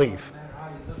that belief. No matter how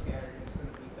you look at it, it's going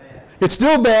to be bad. It's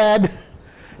still bad.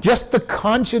 Just the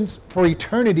conscience for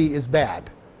eternity is bad.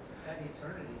 That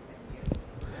eternity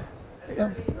thing, Yeah.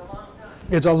 It's a long time.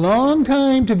 It's a long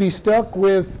time to be stuck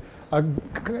with a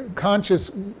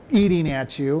conscience eating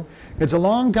at you. It's a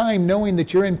long time knowing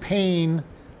that you're in pain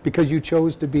because you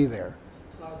chose to be there.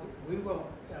 well,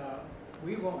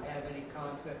 we won't have any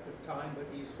concept of time,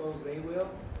 but do you suppose they will?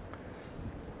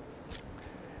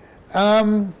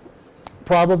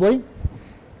 Probably.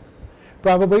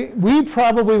 We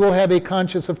probably will have a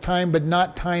conscience of time, but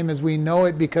not time as we know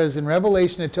it, because in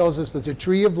Revelation it tells us that the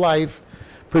tree of life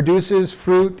produces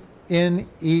fruit in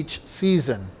each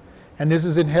season. And this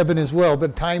is in heaven as well,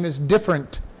 but time is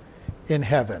different in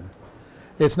heaven.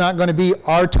 It's not going to be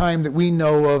our time that we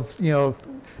know of,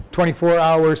 24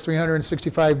 hours,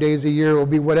 365 days a year. It will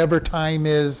be whatever time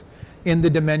is in the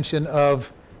dimension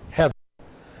of heaven.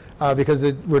 Because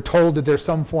we're told that there's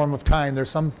some form of time, there's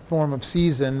some form of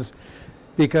seasons,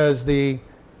 because the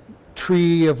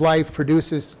tree of life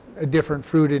produces a different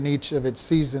fruit in each of its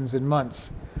seasons and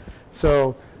months.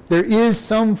 So there is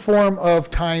some form of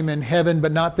time in heaven,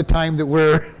 but not the time that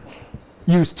we're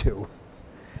used to.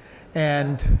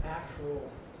 And That's actual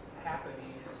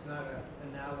happening. It's not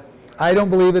an analogy. I don't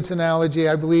believe it's an analogy.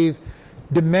 I believe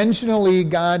dimensionally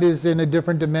God is in a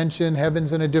different dimension,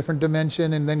 heaven's in a different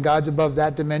dimension, and then God's above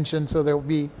that dimension, so there will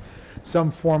be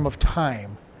some form of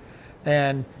time.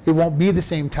 And it won't be the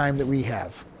same time that we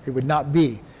have. It would not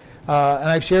be. And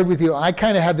I've shared with you, I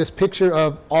kind of have this picture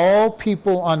of all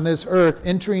people on this earth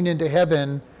entering into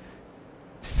heaven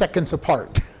seconds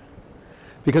apart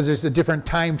because there's a different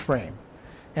time frame.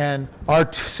 And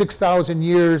our 6,000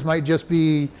 years might just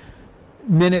be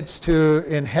minutes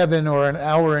in heaven or an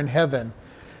hour in heaven.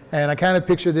 And I kind of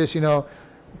picture this,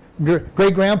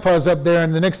 great grandpa's up there,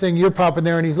 and the next thing you're popping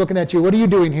there and he's looking at you. What are you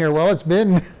doing here? Well, it's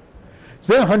been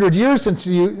 100 years since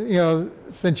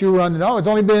since you were on the. No, it's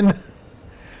only been.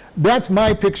 That's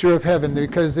my picture of heaven,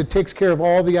 because it takes care of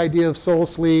all the idea of soul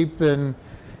sleep and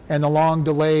the long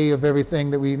delay of everything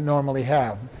that we normally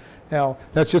have. Now,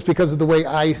 that's just because of the way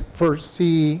I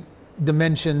foresee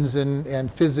dimensions and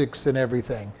physics and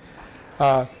everything.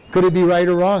 Could it be right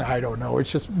or wrong? I don't know.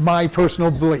 It's just my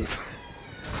personal belief.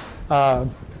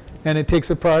 And it takes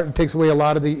away a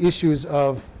lot of the issues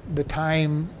of the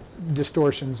time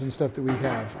distortions and stuff that we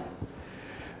have.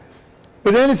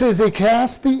 But then it says, they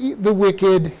cast the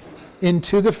wicked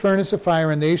into the furnace of fire,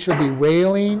 and they shall be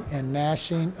wailing and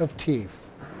gnashing of teeth.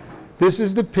 This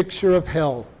is the picture of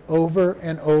hell over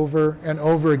and over and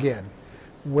over again.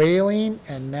 Wailing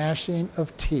and gnashing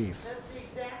of teeth. That's the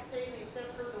exact same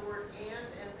except for the word and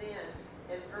then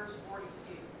as verse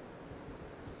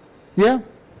 42.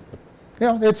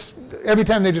 Yeah, it's every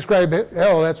time they describe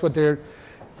hell, that's what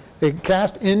they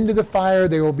cast into the fire.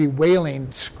 They will be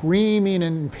wailing, screaming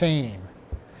in pain,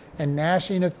 and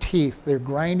gnashing of teeth. They're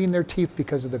grinding their teeth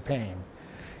because of the pain.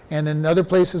 And in other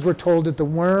places we're told that the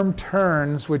worm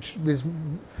turns, which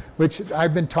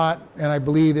I've been taught and I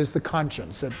believe is the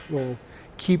conscience that will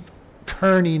keep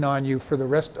turning on you for the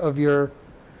rest of your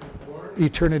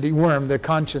eternity. The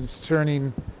conscience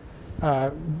turning,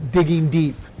 digging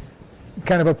deep.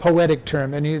 Kind of a poetic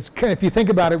term, and if you think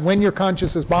about it, when your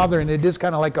conscience is bothering, it is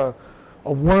kind of like a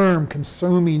worm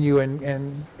consuming you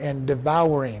and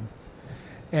devouring.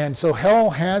 And so hell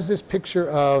has this picture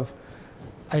of,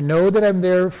 I know that I'm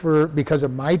there because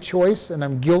of my choice, and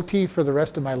I'm guilty for the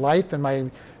rest of my life, and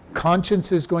my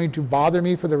conscience is going to bother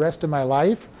me for the rest of my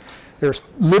life. There's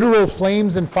literal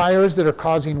flames and fires that are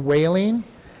causing wailing,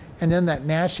 and then that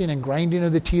gnashing and grinding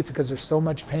of the teeth because there's so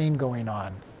much pain going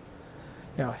on.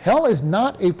 Now, hell is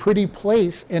not a pretty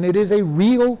place, and it is a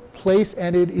real place,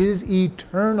 and it is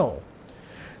eternal.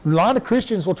 A lot of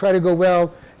Christians will try to go,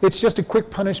 well, it's just a quick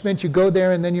punishment. You go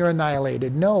there and then you're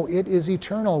annihilated. No, it is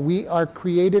eternal. We are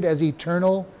created as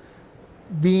eternal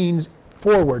beings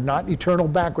forward, not eternal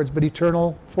backwards, but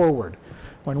eternal forward.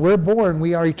 When we're born,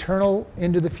 we are eternal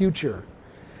into the future.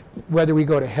 Whether we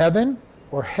go to heaven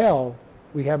or hell,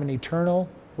 we have an eternal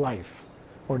life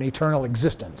or an eternal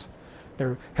existence.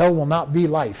 Hell will not be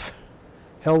life.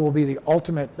 Hell will be the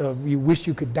ultimate of you wish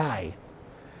you could die.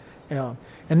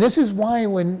 And this is why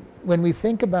when we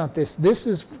think about this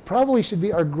is probably should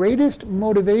be our greatest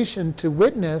motivation to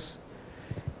witness,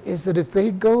 is that if they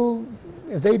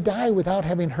die without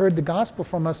having heard the gospel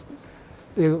from us,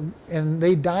 and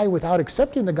they die without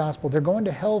accepting the gospel, they're going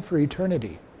to hell for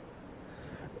eternity.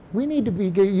 We need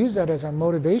to use that as our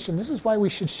motivation. This is why we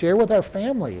should share with our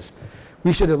families.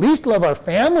 We should at least love our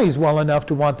families well enough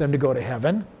to want them to go to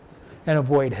heaven and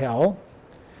avoid hell.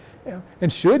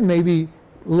 And should maybe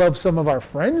love some of our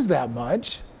friends that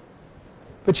much.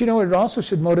 But it also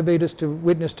should motivate us to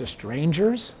witness to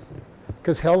strangers,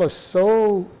 because hell is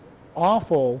so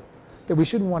awful that we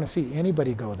shouldn't want to see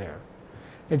anybody go there.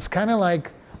 It's kind of like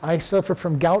I suffer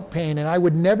from gout pain, and I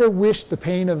would never wish the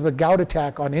pain of a gout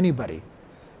attack on anybody.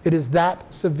 It is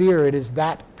that severe, it is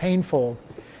that painful.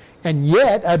 And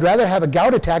yet, I'd rather have a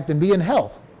gout attack than be in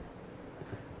hell.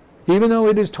 Even though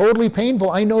it is totally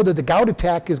painful, I know that the gout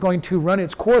attack is going to run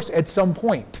its course at some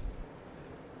point.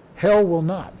 Hell will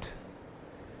not.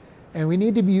 And we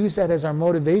need to use that as our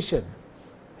motivation.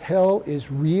 Hell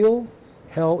is real.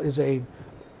 Hell is an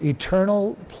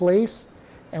eternal place.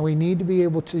 And we need to be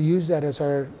able to use that as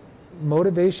our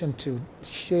motivation to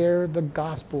share the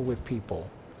gospel with people.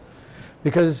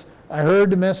 Because I heard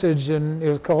the message, and it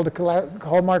was called a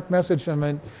hallmark message from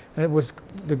it, and it was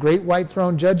the Great White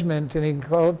Throne Judgment.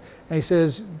 And he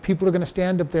says people are going to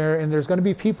stand up there, and there's going to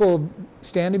be people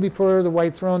standing before the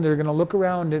White Throne. They're going to look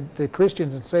around at the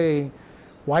Christians and say,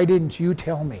 "Why didn't you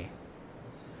tell me?"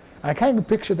 I kind of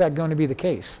picture that going to be the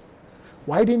case.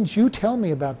 Why didn't you tell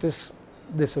me about this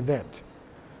event?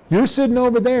 You're sitting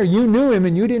over there. You knew him,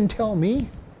 and you didn't tell me.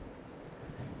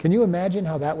 Can you imagine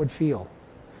how that would feel?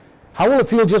 How will it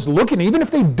feel just looking, even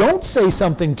if they don't say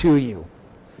something to you?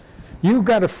 You've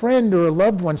got a friend or a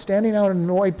loved one standing out in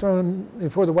the White Throne,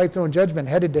 before the White Throne Judgment,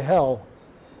 headed to hell,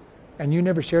 and you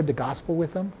never shared the gospel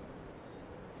with them?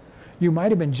 You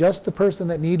might have been just the person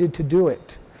that needed to do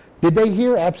it. Did they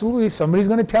hear? Absolutely. Somebody's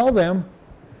going to tell them.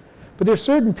 But there's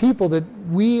certain people that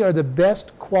we are the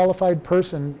best qualified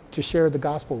person to share the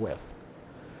gospel with.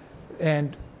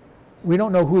 And we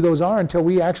don't know who those are until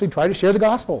we actually try to share the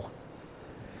gospel.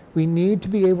 We need to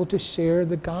be able to share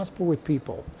the gospel with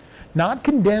people. Not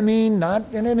condemning, not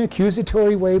in an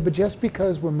accusatory way, but just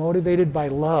because we're motivated by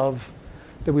love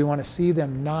that we want to see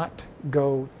them not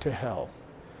go to hell.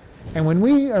 And when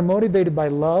we are motivated by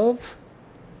love,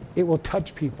 it will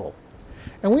touch people.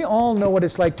 And we all know what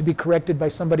it's like to be corrected by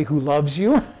somebody who loves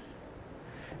you.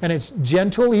 And it's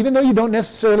gentle, even though you don't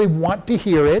necessarily want to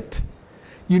hear it.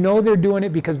 You know they're doing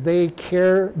it because they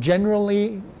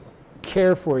generally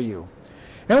care for you.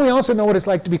 And we also know what it's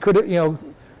like to be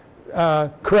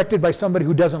corrected by somebody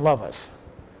who doesn't love us.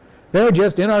 They're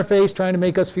just in our face trying to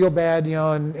make us feel bad,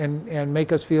 and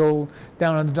make us feel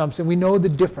down in the dumps. And we know the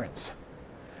difference.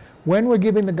 When we're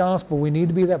giving the gospel, we need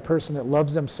to be that person that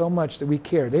loves them so much that we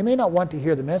care. They may not want to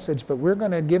hear the message, but we're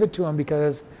going to give it to them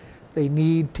because they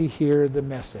need to hear the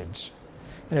message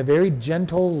in a very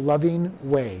gentle, loving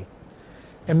way.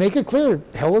 And make it clear,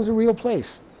 hell is a real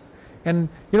place. And,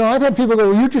 I've had people go,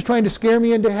 well, you're just trying to scare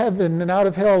me into heaven and out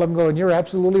of hell. I'm going, you're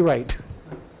absolutely right.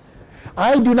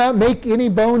 I do not make any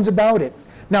bones about it.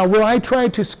 Now, will I try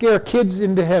to scare kids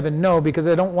into heaven? No, because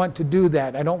I don't want to do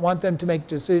that. I don't want them to make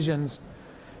decisions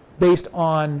based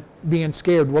on being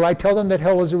scared. Will I tell them that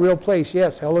hell is a real place?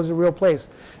 Yes, hell is a real place.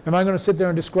 Am I going to sit there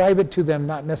and describe it to them?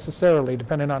 Not necessarily,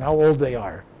 depending on how old they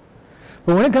are.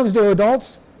 But when it comes to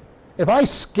adults, if I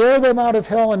scare them out of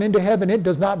hell and into heaven, it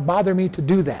does not bother me to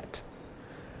do that.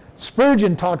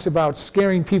 Spurgeon talks about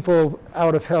scaring people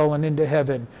out of hell and into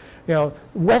heaven.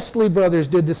 Wesley brothers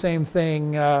did the same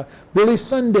thing. Billy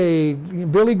Sunday,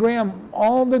 Billy Graham,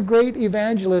 all the great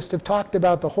evangelists have talked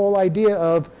about the whole idea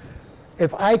of,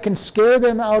 if I can scare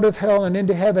them out of hell and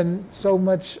into heaven, so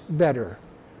much better.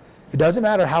 It doesn't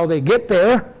matter how they get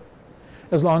there,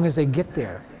 as long as they get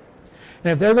there.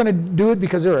 And if they're going to do it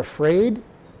because they're afraid,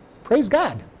 praise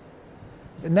God.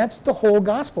 And that's the whole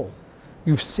gospel.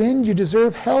 You've sinned, you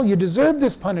deserve hell, you deserve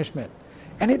this punishment.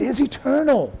 And it is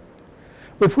eternal.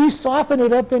 If we soften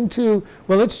it up into,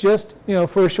 well, it's just,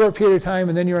 for a short period of time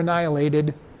and then you're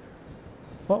annihilated,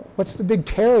 well, what's the big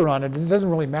terror on it? It doesn't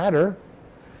really matter.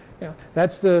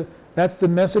 That's the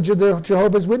message of the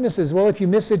Jehovah's Witnesses. Well, if you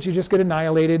miss it, you just get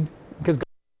annihilated because God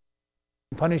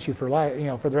will punish you for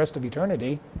for the rest of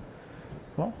eternity.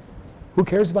 Well, who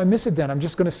cares if I miss it then? I'm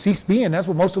just going to cease being. That's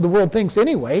what most of the world thinks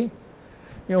anyway.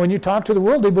 When you talk to the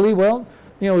world, they believe, well,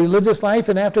 you live this life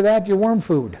and after that you're worm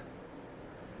food.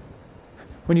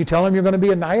 When you tell them you're going to be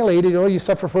annihilated, you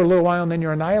suffer for a little while and then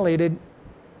you're annihilated,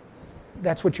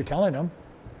 that's what you're telling them.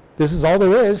 This is all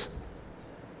there is.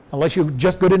 Unless you're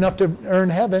just good enough to earn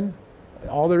heaven,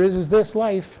 all there is this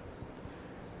life.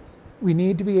 We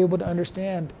need to be able to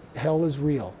understand hell is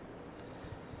real.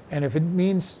 And if it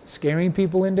means scaring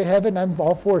people into heaven, I'm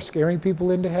all for scaring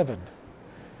people into heaven.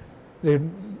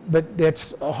 But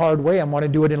that's a hard way. I want to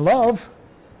do it in love,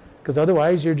 because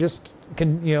otherwise you're just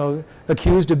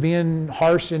accused of being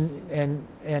harsh and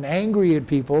angry at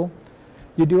people.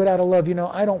 You do it out of love.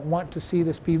 I don't want to see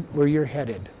this be where you're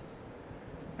headed.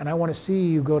 And I want to see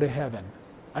you go to heaven.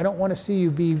 I don't want to see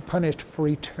you be punished for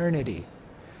eternity.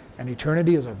 And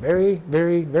eternity is a very,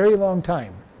 very, very long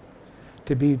time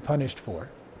to be punished for.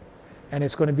 And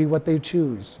it's going to be what they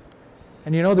choose.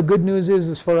 And the good news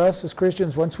is for us as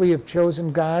Christians, once we have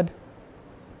chosen God,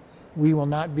 we will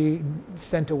not be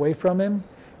sent away from Him,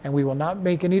 and we will not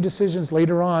make any decisions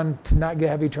later on to not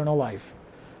have eternal life.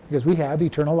 Because we have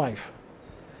eternal life.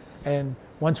 And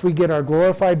once we get our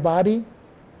glorified body,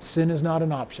 sin is not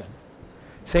an option.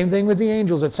 Same thing with the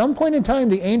angels. At some point in time,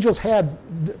 the angels had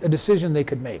a decision they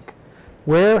could make.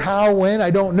 Where, how, when, I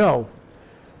don't know.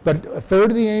 But a third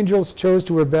of the angels chose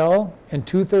to rebel, and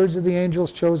 2/3 of the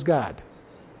angels chose God.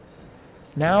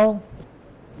 Now,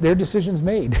 their decision's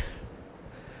made.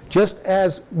 Just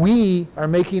as we are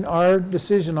making our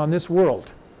decision on this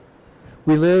world.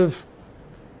 We live,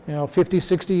 50,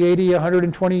 60, 80,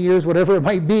 120 years, whatever it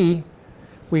might be.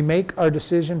 We make our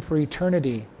decision for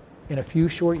eternity in a few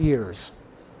short years.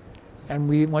 And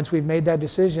once we've made that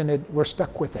decision, we're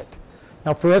stuck with it.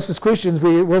 Now, for us as Christians,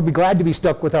 we'll be glad to be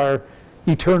stuck with our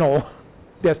eternal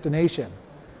destination.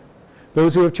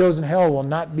 Those who have chosen hell will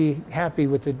not be happy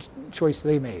with the choice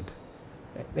they made.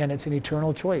 And it's an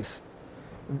eternal choice.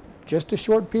 Just a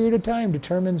short period of time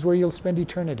determines where you'll spend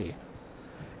eternity.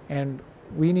 And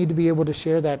we need to be able to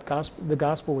share the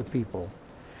gospel with people,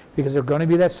 because there's going to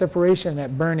be that separation,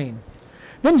 that burning.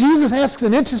 Then Jesus asks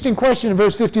an interesting question in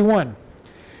verse 51.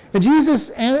 And Jesus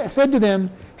said to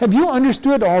them, have you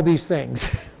understood all these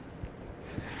things?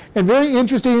 And very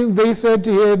interesting, they said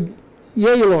to him,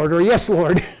 yea, Lord, or yes,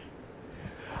 Lord.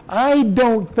 I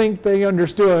don't think they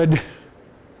understood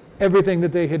everything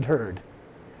that they had heard,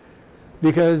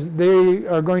 because they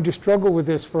are going to struggle with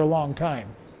this for a long time.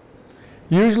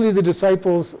 Usually the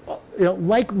disciples,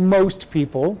 like most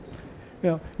people,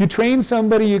 you train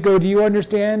somebody, you go, do you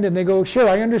understand? And they go, sure,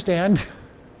 I understand.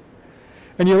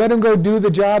 And you let them go do the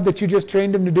job that you just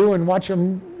trained them to do and watch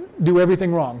them do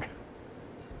everything wrong.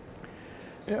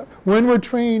 When we're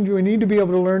trained, we need to be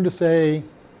able to learn to say,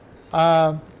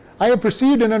 I have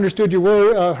perceived and understood your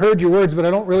word, heard your words, but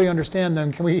I don't really understand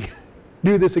them. Can we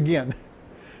do this again?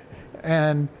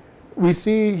 And we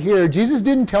see here, Jesus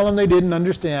didn't tell them they didn't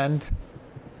understand,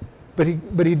 but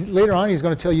he later on he's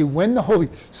going to tell you when the Holy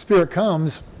Spirit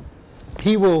comes,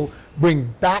 he will bring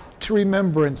back to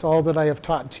remembrance all that I have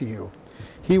taught to you.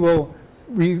 He will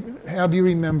have you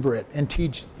remember it and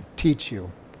teach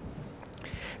you.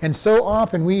 And so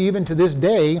often we, even to this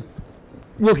day,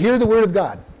 will hear the Word of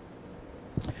God.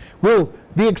 We'll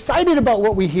be excited about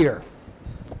what we hear.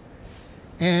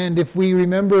 And if we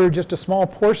remember just a small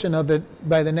portion of it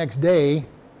by the next day,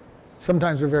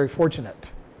 sometimes we're very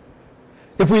fortunate.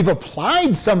 If we've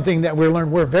applied something that we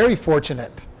learned, we're very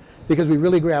fortunate because we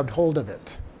really grabbed hold of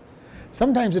it.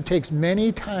 Sometimes it takes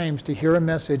many times to hear a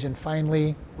message and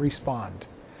finally respond.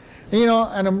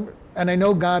 And I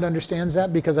know God understands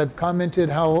that, because I've commented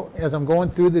how, as I'm going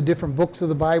through the different books of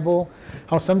the Bible,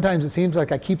 how sometimes it seems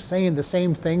like I keep saying the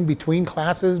same thing between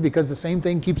classes because the same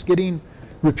thing keeps getting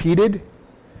repeated.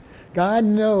 God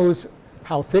knows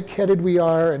how thick-headed we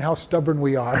are and how stubborn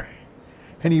we are.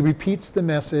 And he repeats the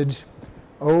message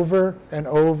over and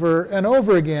over and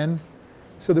over again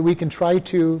so that we can try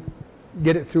to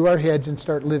get it through our heads and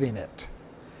start living it.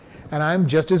 And I'm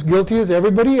just as guilty as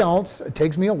everybody else. It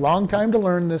takes me a long time to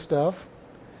learn this stuff.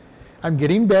 I'm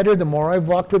getting better. The more I've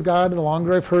walked with God, the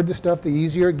longer I've heard the stuff, the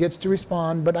easier it gets to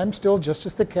respond. But I'm still just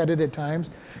as thick-headed at times.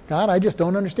 God, I just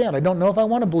don't understand. I don't know if I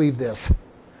want to believe this.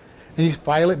 And you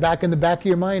file it back in the back of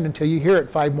your mind until you hear it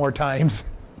 5 more times.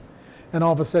 And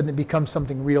all of a sudden it becomes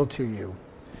something real to you.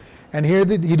 And here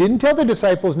he didn't tell the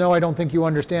disciples, no, I don't think you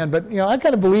understand. But I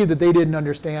kind of believe that they didn't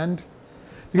understand,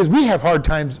 because we have hard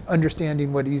times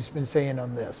understanding what he's been saying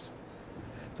on this.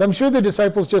 So I'm sure the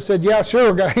disciples just said, yeah,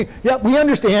 sure, guy. Yeah, we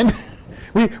understand.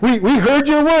 we heard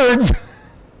your words.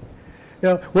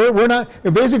 We're not,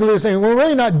 basically they're saying, we're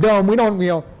really not dumb. We don't,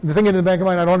 the thing in the back of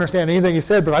my mind, I don't understand anything he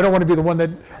said, but I don't want to be the one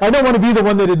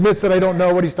that admits that I don't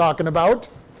know what he's talking about.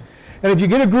 And if you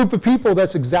get a group of people,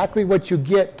 that's exactly what you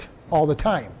get all the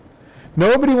time.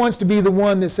 Nobody wants to be the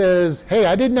one that says, hey,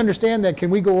 I didn't understand that. Can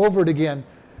we go over it again?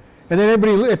 And then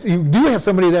everybody, if you do have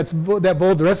somebody that's that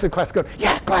bold, the rest of the class go,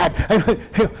 yeah, glad.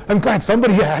 I'm glad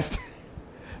somebody asked.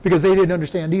 Because they didn't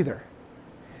understand either.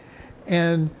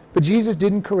 But Jesus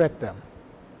didn't correct them.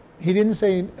 He didn't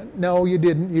say, no, you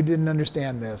didn't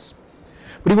understand this.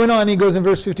 But he went on, he goes in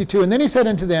verse 52, and then he said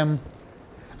unto them,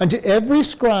 unto every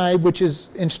scribe which is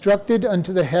instructed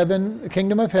unto the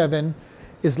kingdom of heaven,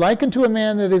 is like unto a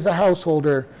man that is a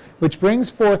householder, which brings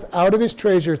forth out of his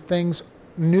treasure things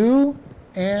new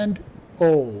and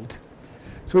old.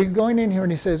 So he's going in here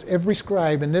and he says, every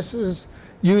scribe, and this is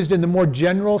used in the more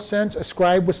general sense. A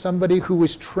scribe was somebody who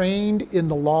was trained in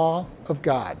the law of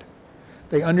God.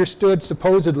 They understood,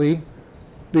 supposedly,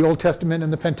 the Old Testament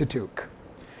and the Pentateuch.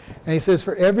 And he says,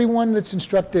 for everyone that's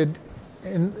instructed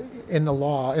in the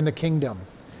law, in the kingdom,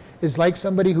 is like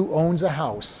somebody who owns a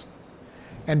house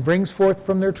and brings forth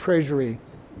from their treasury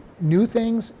new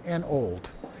things and old.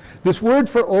 This word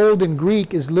for old in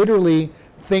Greek is literally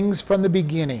things from the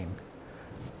beginning.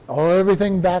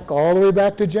 Everything back, all the way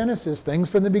back to Genesis, things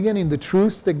from the beginning, the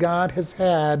truths that God has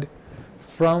had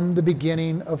from the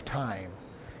beginning of time.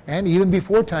 And even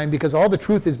before time, because all the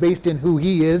truth is based in who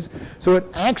he is. So it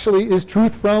actually is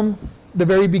truth from the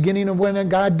very beginning of when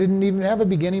God didn't even have a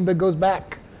beginning, but goes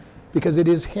back, because it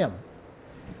is him.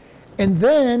 And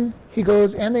then he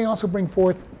goes, and they also bring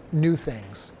forth new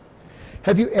things.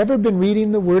 Have you ever been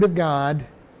reading the Word of God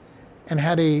and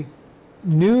had a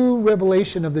new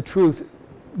revelation of the truth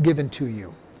given to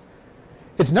you?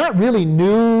 It's not really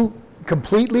new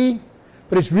completely,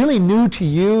 but it's really new to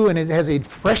you, and it has a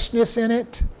freshness in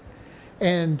it,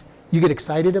 and you get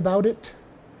excited about it.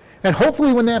 And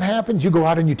hopefully when that happens, you go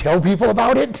out and you tell people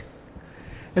about it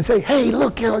and say, hey,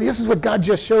 look, this is what God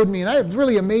just showed me, and it's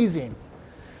really amazing.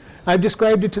 I've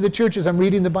described it to the church as I'm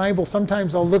reading the Bible.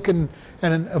 Sometimes I'll look and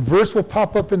a verse will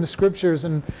pop up in the scriptures,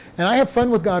 and I have fun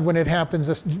with God when it happens.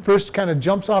 This verse kind of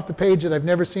jumps off the page that I've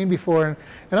never seen before,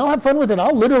 and I'll have fun with it.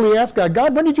 I'll literally ask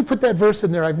God, when did you put that verse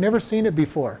in there? I've never seen it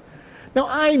before. Now,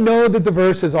 I know that the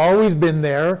verse has always been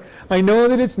there. I know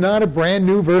that it's not a brand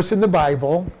new verse in the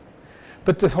Bible.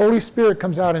 But the Holy Spirit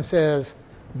comes out and says,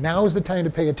 now is the time to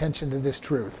pay attention to this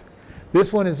truth.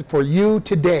 This one is for you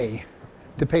today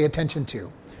to pay attention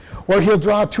to. Or he'll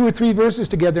draw 2 or 3 verses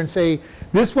together and say,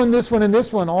 this one, and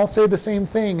this one all say the same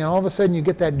thing. And all of a sudden you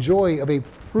get that joy of a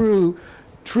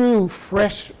true,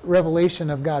 fresh revelation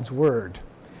of God's Word.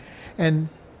 And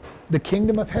the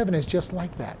kingdom of heaven is just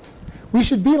like that. We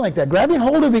should be like that, grabbing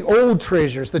hold of the old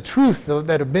treasures, the truths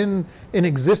that have been in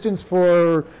existence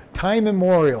for time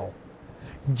immemorial.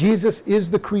 Jesus is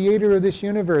the creator of this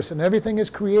universe, and everything is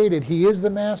created. He is the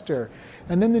master.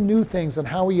 And then the new things and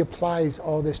how he applies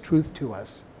all this truth to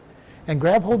us. And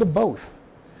grab hold of both.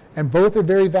 And both are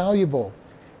very valuable.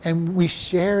 And we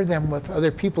share them with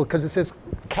other people because it says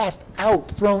cast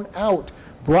out, thrown out,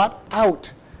 brought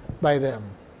out by them.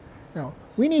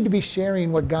 We need to be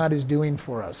sharing what God is doing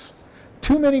for us.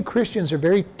 Too many Christians are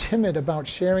very timid about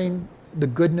sharing the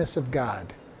goodness of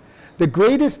God. The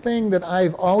greatest thing that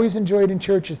I've always enjoyed in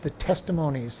church is the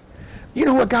testimonies. You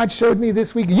know what God showed me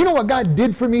this week? You know what God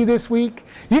did for me this week?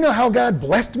 You know how God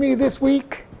blessed me this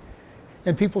week?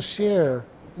 And people share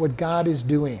what God is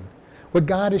doing, what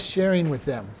God is sharing with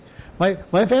them.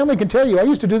 My family can tell you, I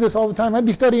used to do this all the time. I'd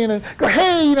be studying and go,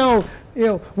 hey,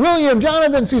 William,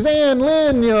 Jonathan, Suzanne,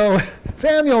 Lynn,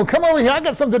 Samuel, come over here. I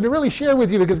got something to really share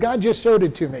with you because God just showed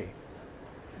it to me.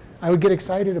 I would get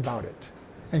excited about it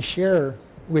and share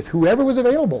with whoever was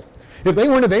available. If they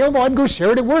weren't available, I'd go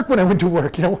share it at work when I went to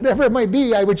work. Whatever it might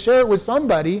be, I would share it with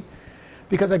somebody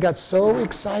because I got so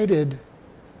excited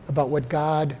about what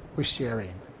God was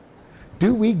sharing.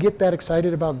 Do we get that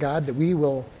excited about God that we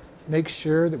will make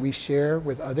sure that we share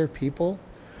with other people?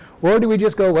 Or do we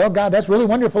just go, well, God, that's really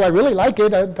wonderful. I really like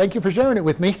it. Thank you for sharing it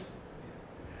with me.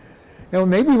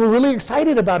 Maybe we're really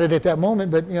excited about it at that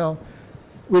moment, but,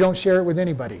 we don't share it with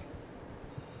anybody.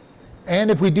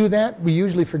 And if we do that, we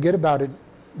usually forget about it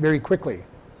very quickly.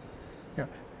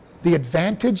 The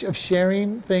advantage of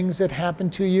sharing things that happen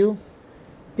to you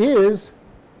is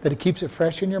that it keeps it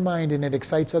fresh in your mind and it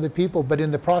excites other people. But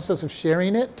in the process of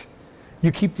sharing it,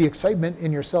 you keep the excitement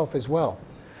in yourself as well.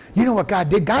 You know what God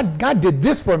did? God did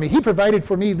this for me. He provided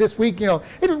for me this week. It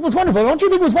was wonderful. Don't you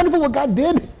think it was wonderful what God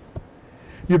did?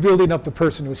 You're building up the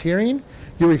person who's hearing.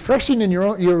 You're refreshing in your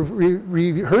own. You're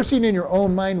rehearsing in your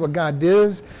own mind what God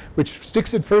does, which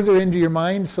sticks it further into your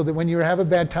mind, so that when you have a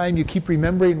bad time, you keep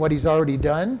remembering what He's already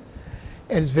done.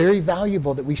 And it's very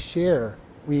valuable that we share.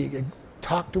 We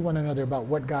talk to one another about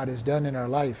what God has done in our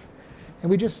life,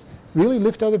 and we just really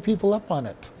lift other people up on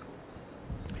it.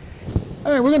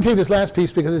 All right, we're going to take this last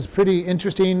piece because it's pretty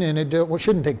interesting, and it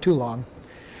shouldn't take too long.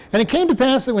 And it came to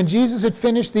pass that when Jesus had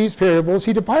finished these parables,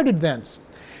 he departed thence.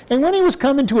 And when he was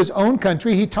come into his own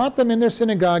country, he taught them in their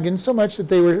synagogue, insomuch that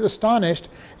they were astonished,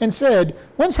 and said,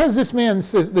 whence has this man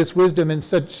this wisdom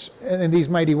and these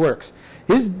mighty works?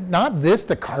 Is not this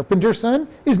the carpenter's son?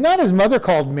 Is not his mother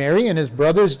called Mary, and his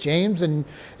brothers James and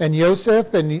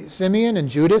Joseph and Simeon and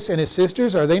Judas and his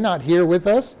sisters? Are they not here with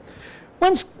us?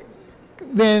 Whence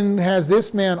then has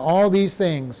this man all these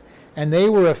things? And they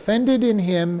were offended in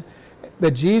him.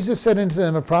 But Jesus said unto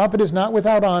them, a prophet is not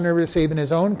without honor, save in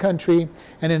his own country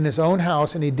and in his own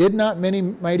house. And he did not many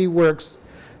mighty works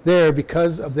there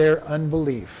because of their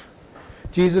unbelief.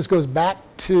 Jesus goes back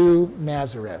to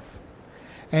Nazareth,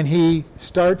 and he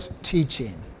starts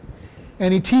teaching.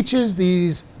 And he teaches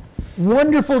these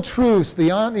wonderful truths,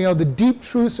 the deep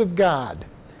truths of God.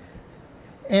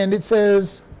 And it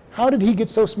says, how did he get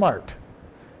so smart?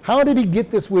 How did he get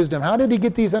this wisdom? How did he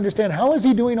get these understanding? How is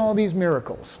he doing all these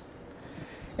miracles?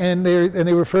 And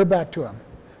they refer back to him.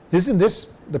 Isn't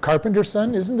this the carpenter's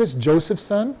son? Isn't this Joseph's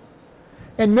son?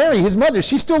 And Mary, his mother,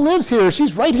 she still lives here.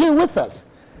 She's right here with us.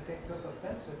 But they took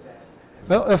offense at that.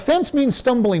 Well, offense means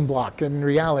stumbling block in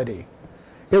reality.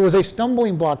 It was a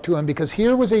stumbling block to him because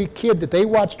here was a kid that they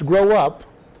watched grow up.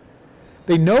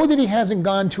 They know that he hasn't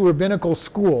gone to rabbinical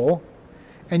school,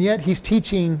 and yet he's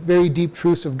teaching very deep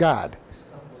truths of God.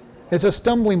 It's a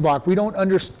stumbling block. We don't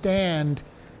understand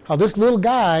how this little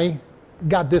guy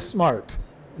got this smart.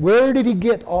 Where did he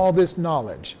get all this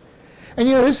knowledge? And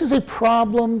this is a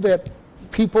problem that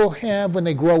people have when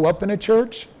they grow up in a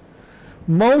church.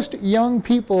 Most young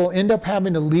people end up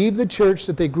having to leave the church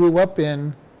that they grew up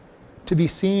in to be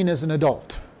seen as an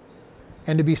adult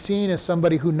and to be seen as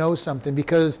somebody who knows something,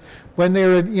 because when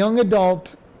they're a young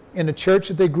adult in a church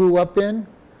that they grew up in,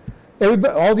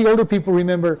 all the older people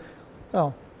remember,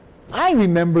 oh, I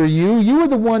remember you. You were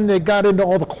the one that got into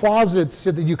all the closets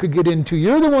that you could get into.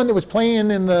 You're the one that was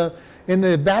playing in the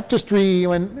baptistry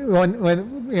when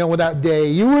that day.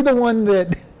 You were the one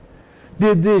that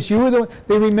did this.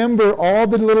 They remember all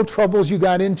the little troubles you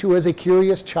got into as a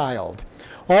curious child.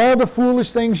 All the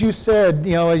foolish things you said,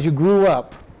 as you grew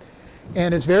up.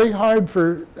 And it's very hard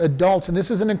for adults, and this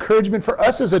is an encouragement for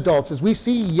us as adults, as we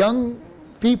see young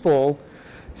people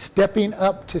stepping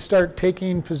up to start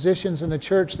taking positions in the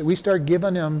church, that we start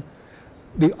giving them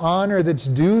the honor that's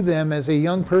due them as a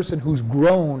young person who's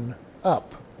grown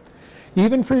up.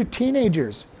 Even for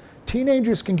teenagers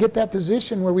can get that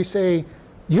position where we say,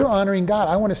 you're honoring God.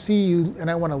 I want to see you and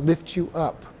I want to lift you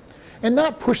up. And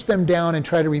not push them down and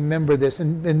try to remember this.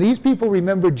 And these people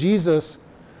remember Jesus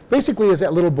basically as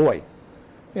that little boy.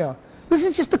 This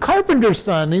is just the carpenter's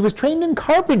son. He was trained in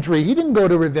carpentry. He didn't go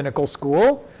to rabbinical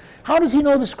school. How does he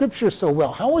know the scriptures so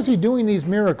well? How was he doing these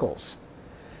miracles?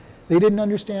 They didn't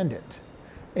understand it.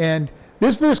 And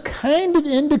this verse kind of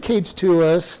indicates to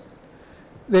us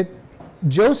that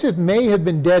Joseph may have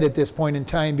been dead at this point in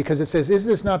time, because it says, is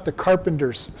this not the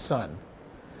carpenter's son?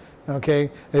 Okay,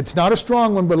 it's not a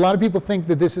strong one, but a lot of people think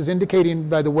that this is indicating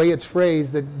by the way it's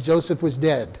phrased that Joseph was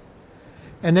dead.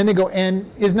 And then they go, and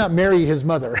is not Mary his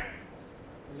mother? If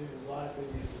he was alive, they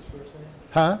would use his first name?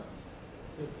 Huh?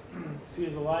 So if he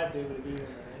was alive, they would have given him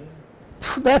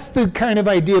their name? That's the kind of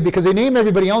idea, because they name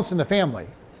everybody else in the family,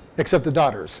 except the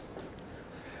daughters.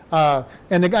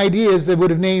 And the idea is they would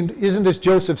have named, isn't this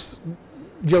Joseph's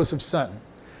son?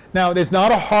 Now, there's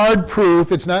not a hard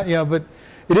proof, it's not, but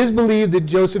it is believed that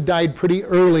Joseph died pretty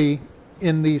early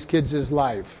in these kids'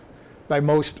 life by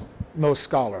most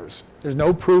scholars. There's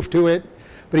no proof to it,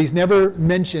 but he's never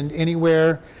mentioned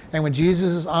anywhere. And when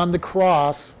Jesus is on the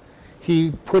cross,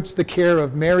 he puts the care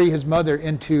of Mary, his mother,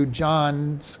 into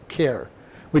John's care,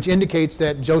 which indicates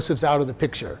that Joseph's out of the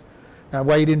picture. Now,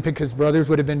 why he didn't pick his brothers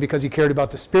would have been because he cared about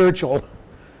the spiritual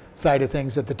side of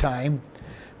things at the time.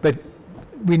 But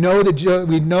we know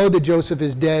that Joseph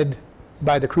is dead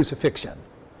by the crucifixion,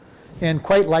 and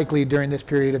quite likely during this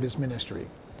period of his ministry.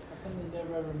 How come they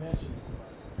never ever mentioned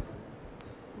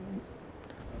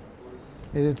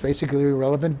it? It's basically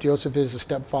irrelevant. Joseph is a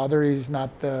stepfather. He's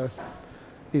not the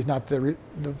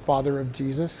father of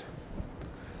Jesus.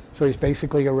 So he's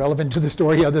basically irrelevant to the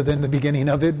story, other than the beginning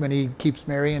of it, when he keeps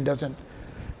Mary and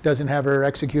doesn't have her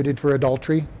executed for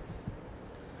adultery,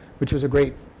 which was a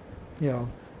great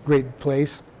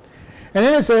place. And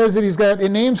then it says that it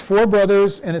names 4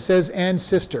 brothers, and it says, and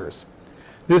sisters.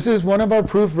 This is one of our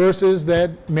proof verses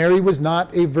that Mary was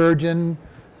not a virgin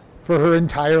for her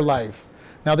entire life.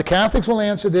 Now, the Catholics will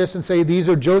answer this and say these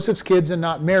are Joseph's kids and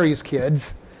not Mary's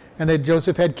kids, and that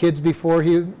Joseph had kids before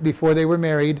they were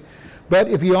married. But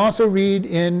if you also read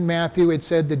in Matthew, it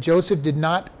said that Joseph did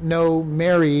not know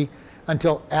Mary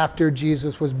until after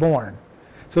Jesus was born.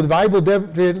 So the Bible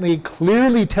definitely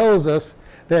clearly tells us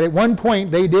that at one point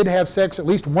they did have sex at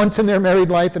least once in their married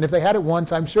life, and if they had it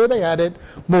once, I'm sure they had it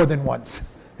more than once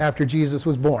after Jesus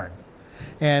was born.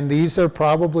 And these are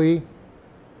probably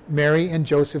Mary and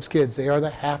Joseph's kids. They are the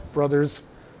half-brothers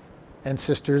and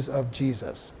sisters of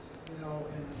Jesus.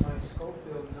 In my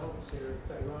Schofield notes here, it's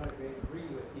ironic, they agree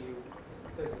with you.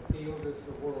 It says the field is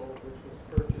the world, which was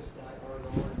purchased by our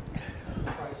Lord at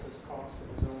the priceless cost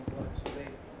of his own blood. So they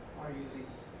are using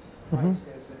Christ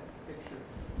as that picture.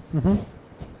 Mm-hmm.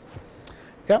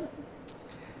 Yep.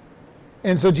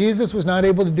 And so Jesus was not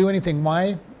able to do anything.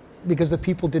 Why? Because the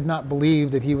people did not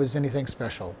believe that he was anything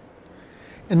special.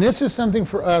 And this is something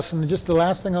for us, and just the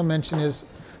last thing I'll mention is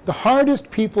the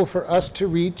hardest people for us to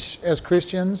reach as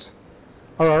Christians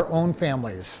are our own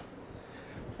families.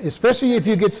 Especially if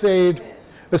you get saved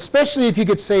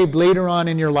later on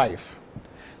in your life.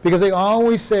 Because they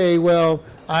always say, well,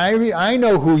 I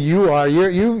know who you are.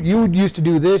 You used to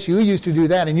do this, you used to do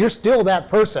that, and you're still that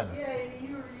person.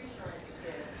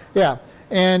 Yeah,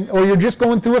 or you're just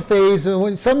going through a phase,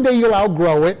 and someday you'll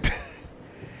outgrow it.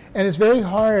 And it's very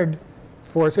hard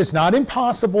for us. It's not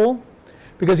impossible,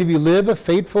 because if you live a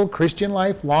faithful Christian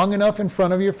life long enough in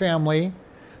front of your family,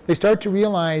 they start to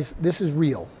realize this is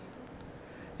real.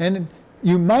 And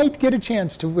you might get a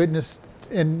chance to witness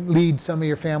and lead some of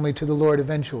your family to the Lord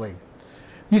eventually.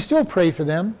 You still pray for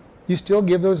them. You still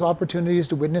give those opportunities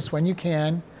to witness when you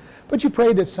can, but you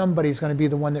pray that somebody's going to be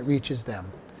the one that reaches them.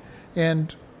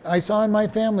 And I saw in my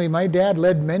family, my dad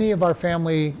led many of our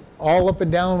family all up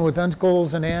and down with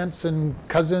uncles and aunts and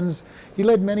cousins. He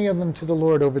led many of them to the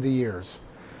Lord over the years.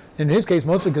 In his case,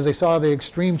 mostly because they saw the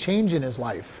extreme change in his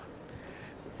life.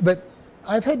 But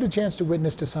I've had the chance to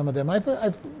witness to some of them. I've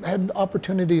had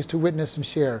opportunities to witness and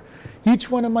share.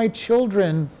 Each one of my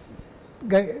children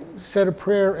said a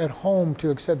prayer at home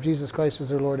to accept Jesus Christ as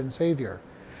their Lord and Savior.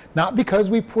 Not because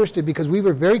we pushed it, because we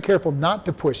were very careful not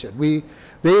to push it. We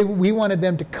wanted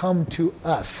them to come to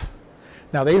us.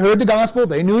 Now, they heard the gospel,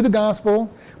 they knew the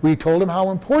gospel, we told them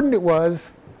how important it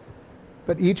was,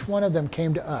 but each one of them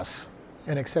came to us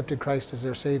and accepted Christ as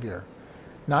their Savior.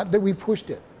 Not that we pushed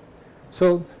it.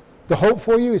 So the hope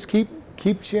for you is keep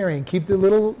sharing, keep the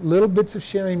little bits of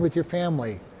sharing with your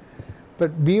family,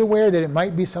 but be aware that it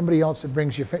might be somebody else that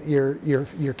brings your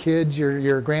kids,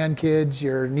 your grandkids,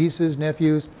 your nieces,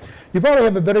 nephews. You probably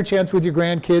have a better chance with your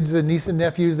grandkids and nieces and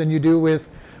nephews than you do with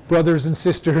brothers and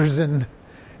sisters and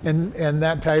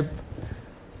that type.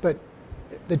 But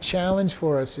the challenge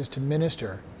for us is to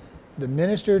minister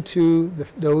to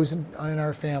those in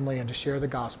our family and to share the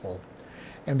gospel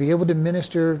and be able to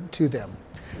minister to them.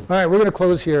 All right, we're going to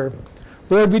close here.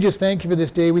 Lord, we just thank you for this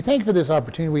day. We thank you for this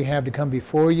opportunity we have to come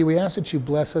before you. We ask that you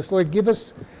bless us. Lord, give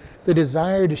us the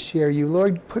desire to share you.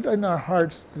 Lord, put in our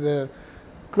hearts the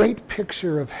great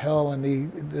picture of hell and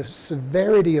the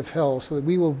severity of hell so that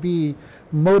we will be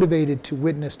motivated to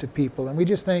witness to people. And we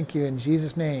just thank you in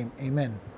Jesus' name. Amen.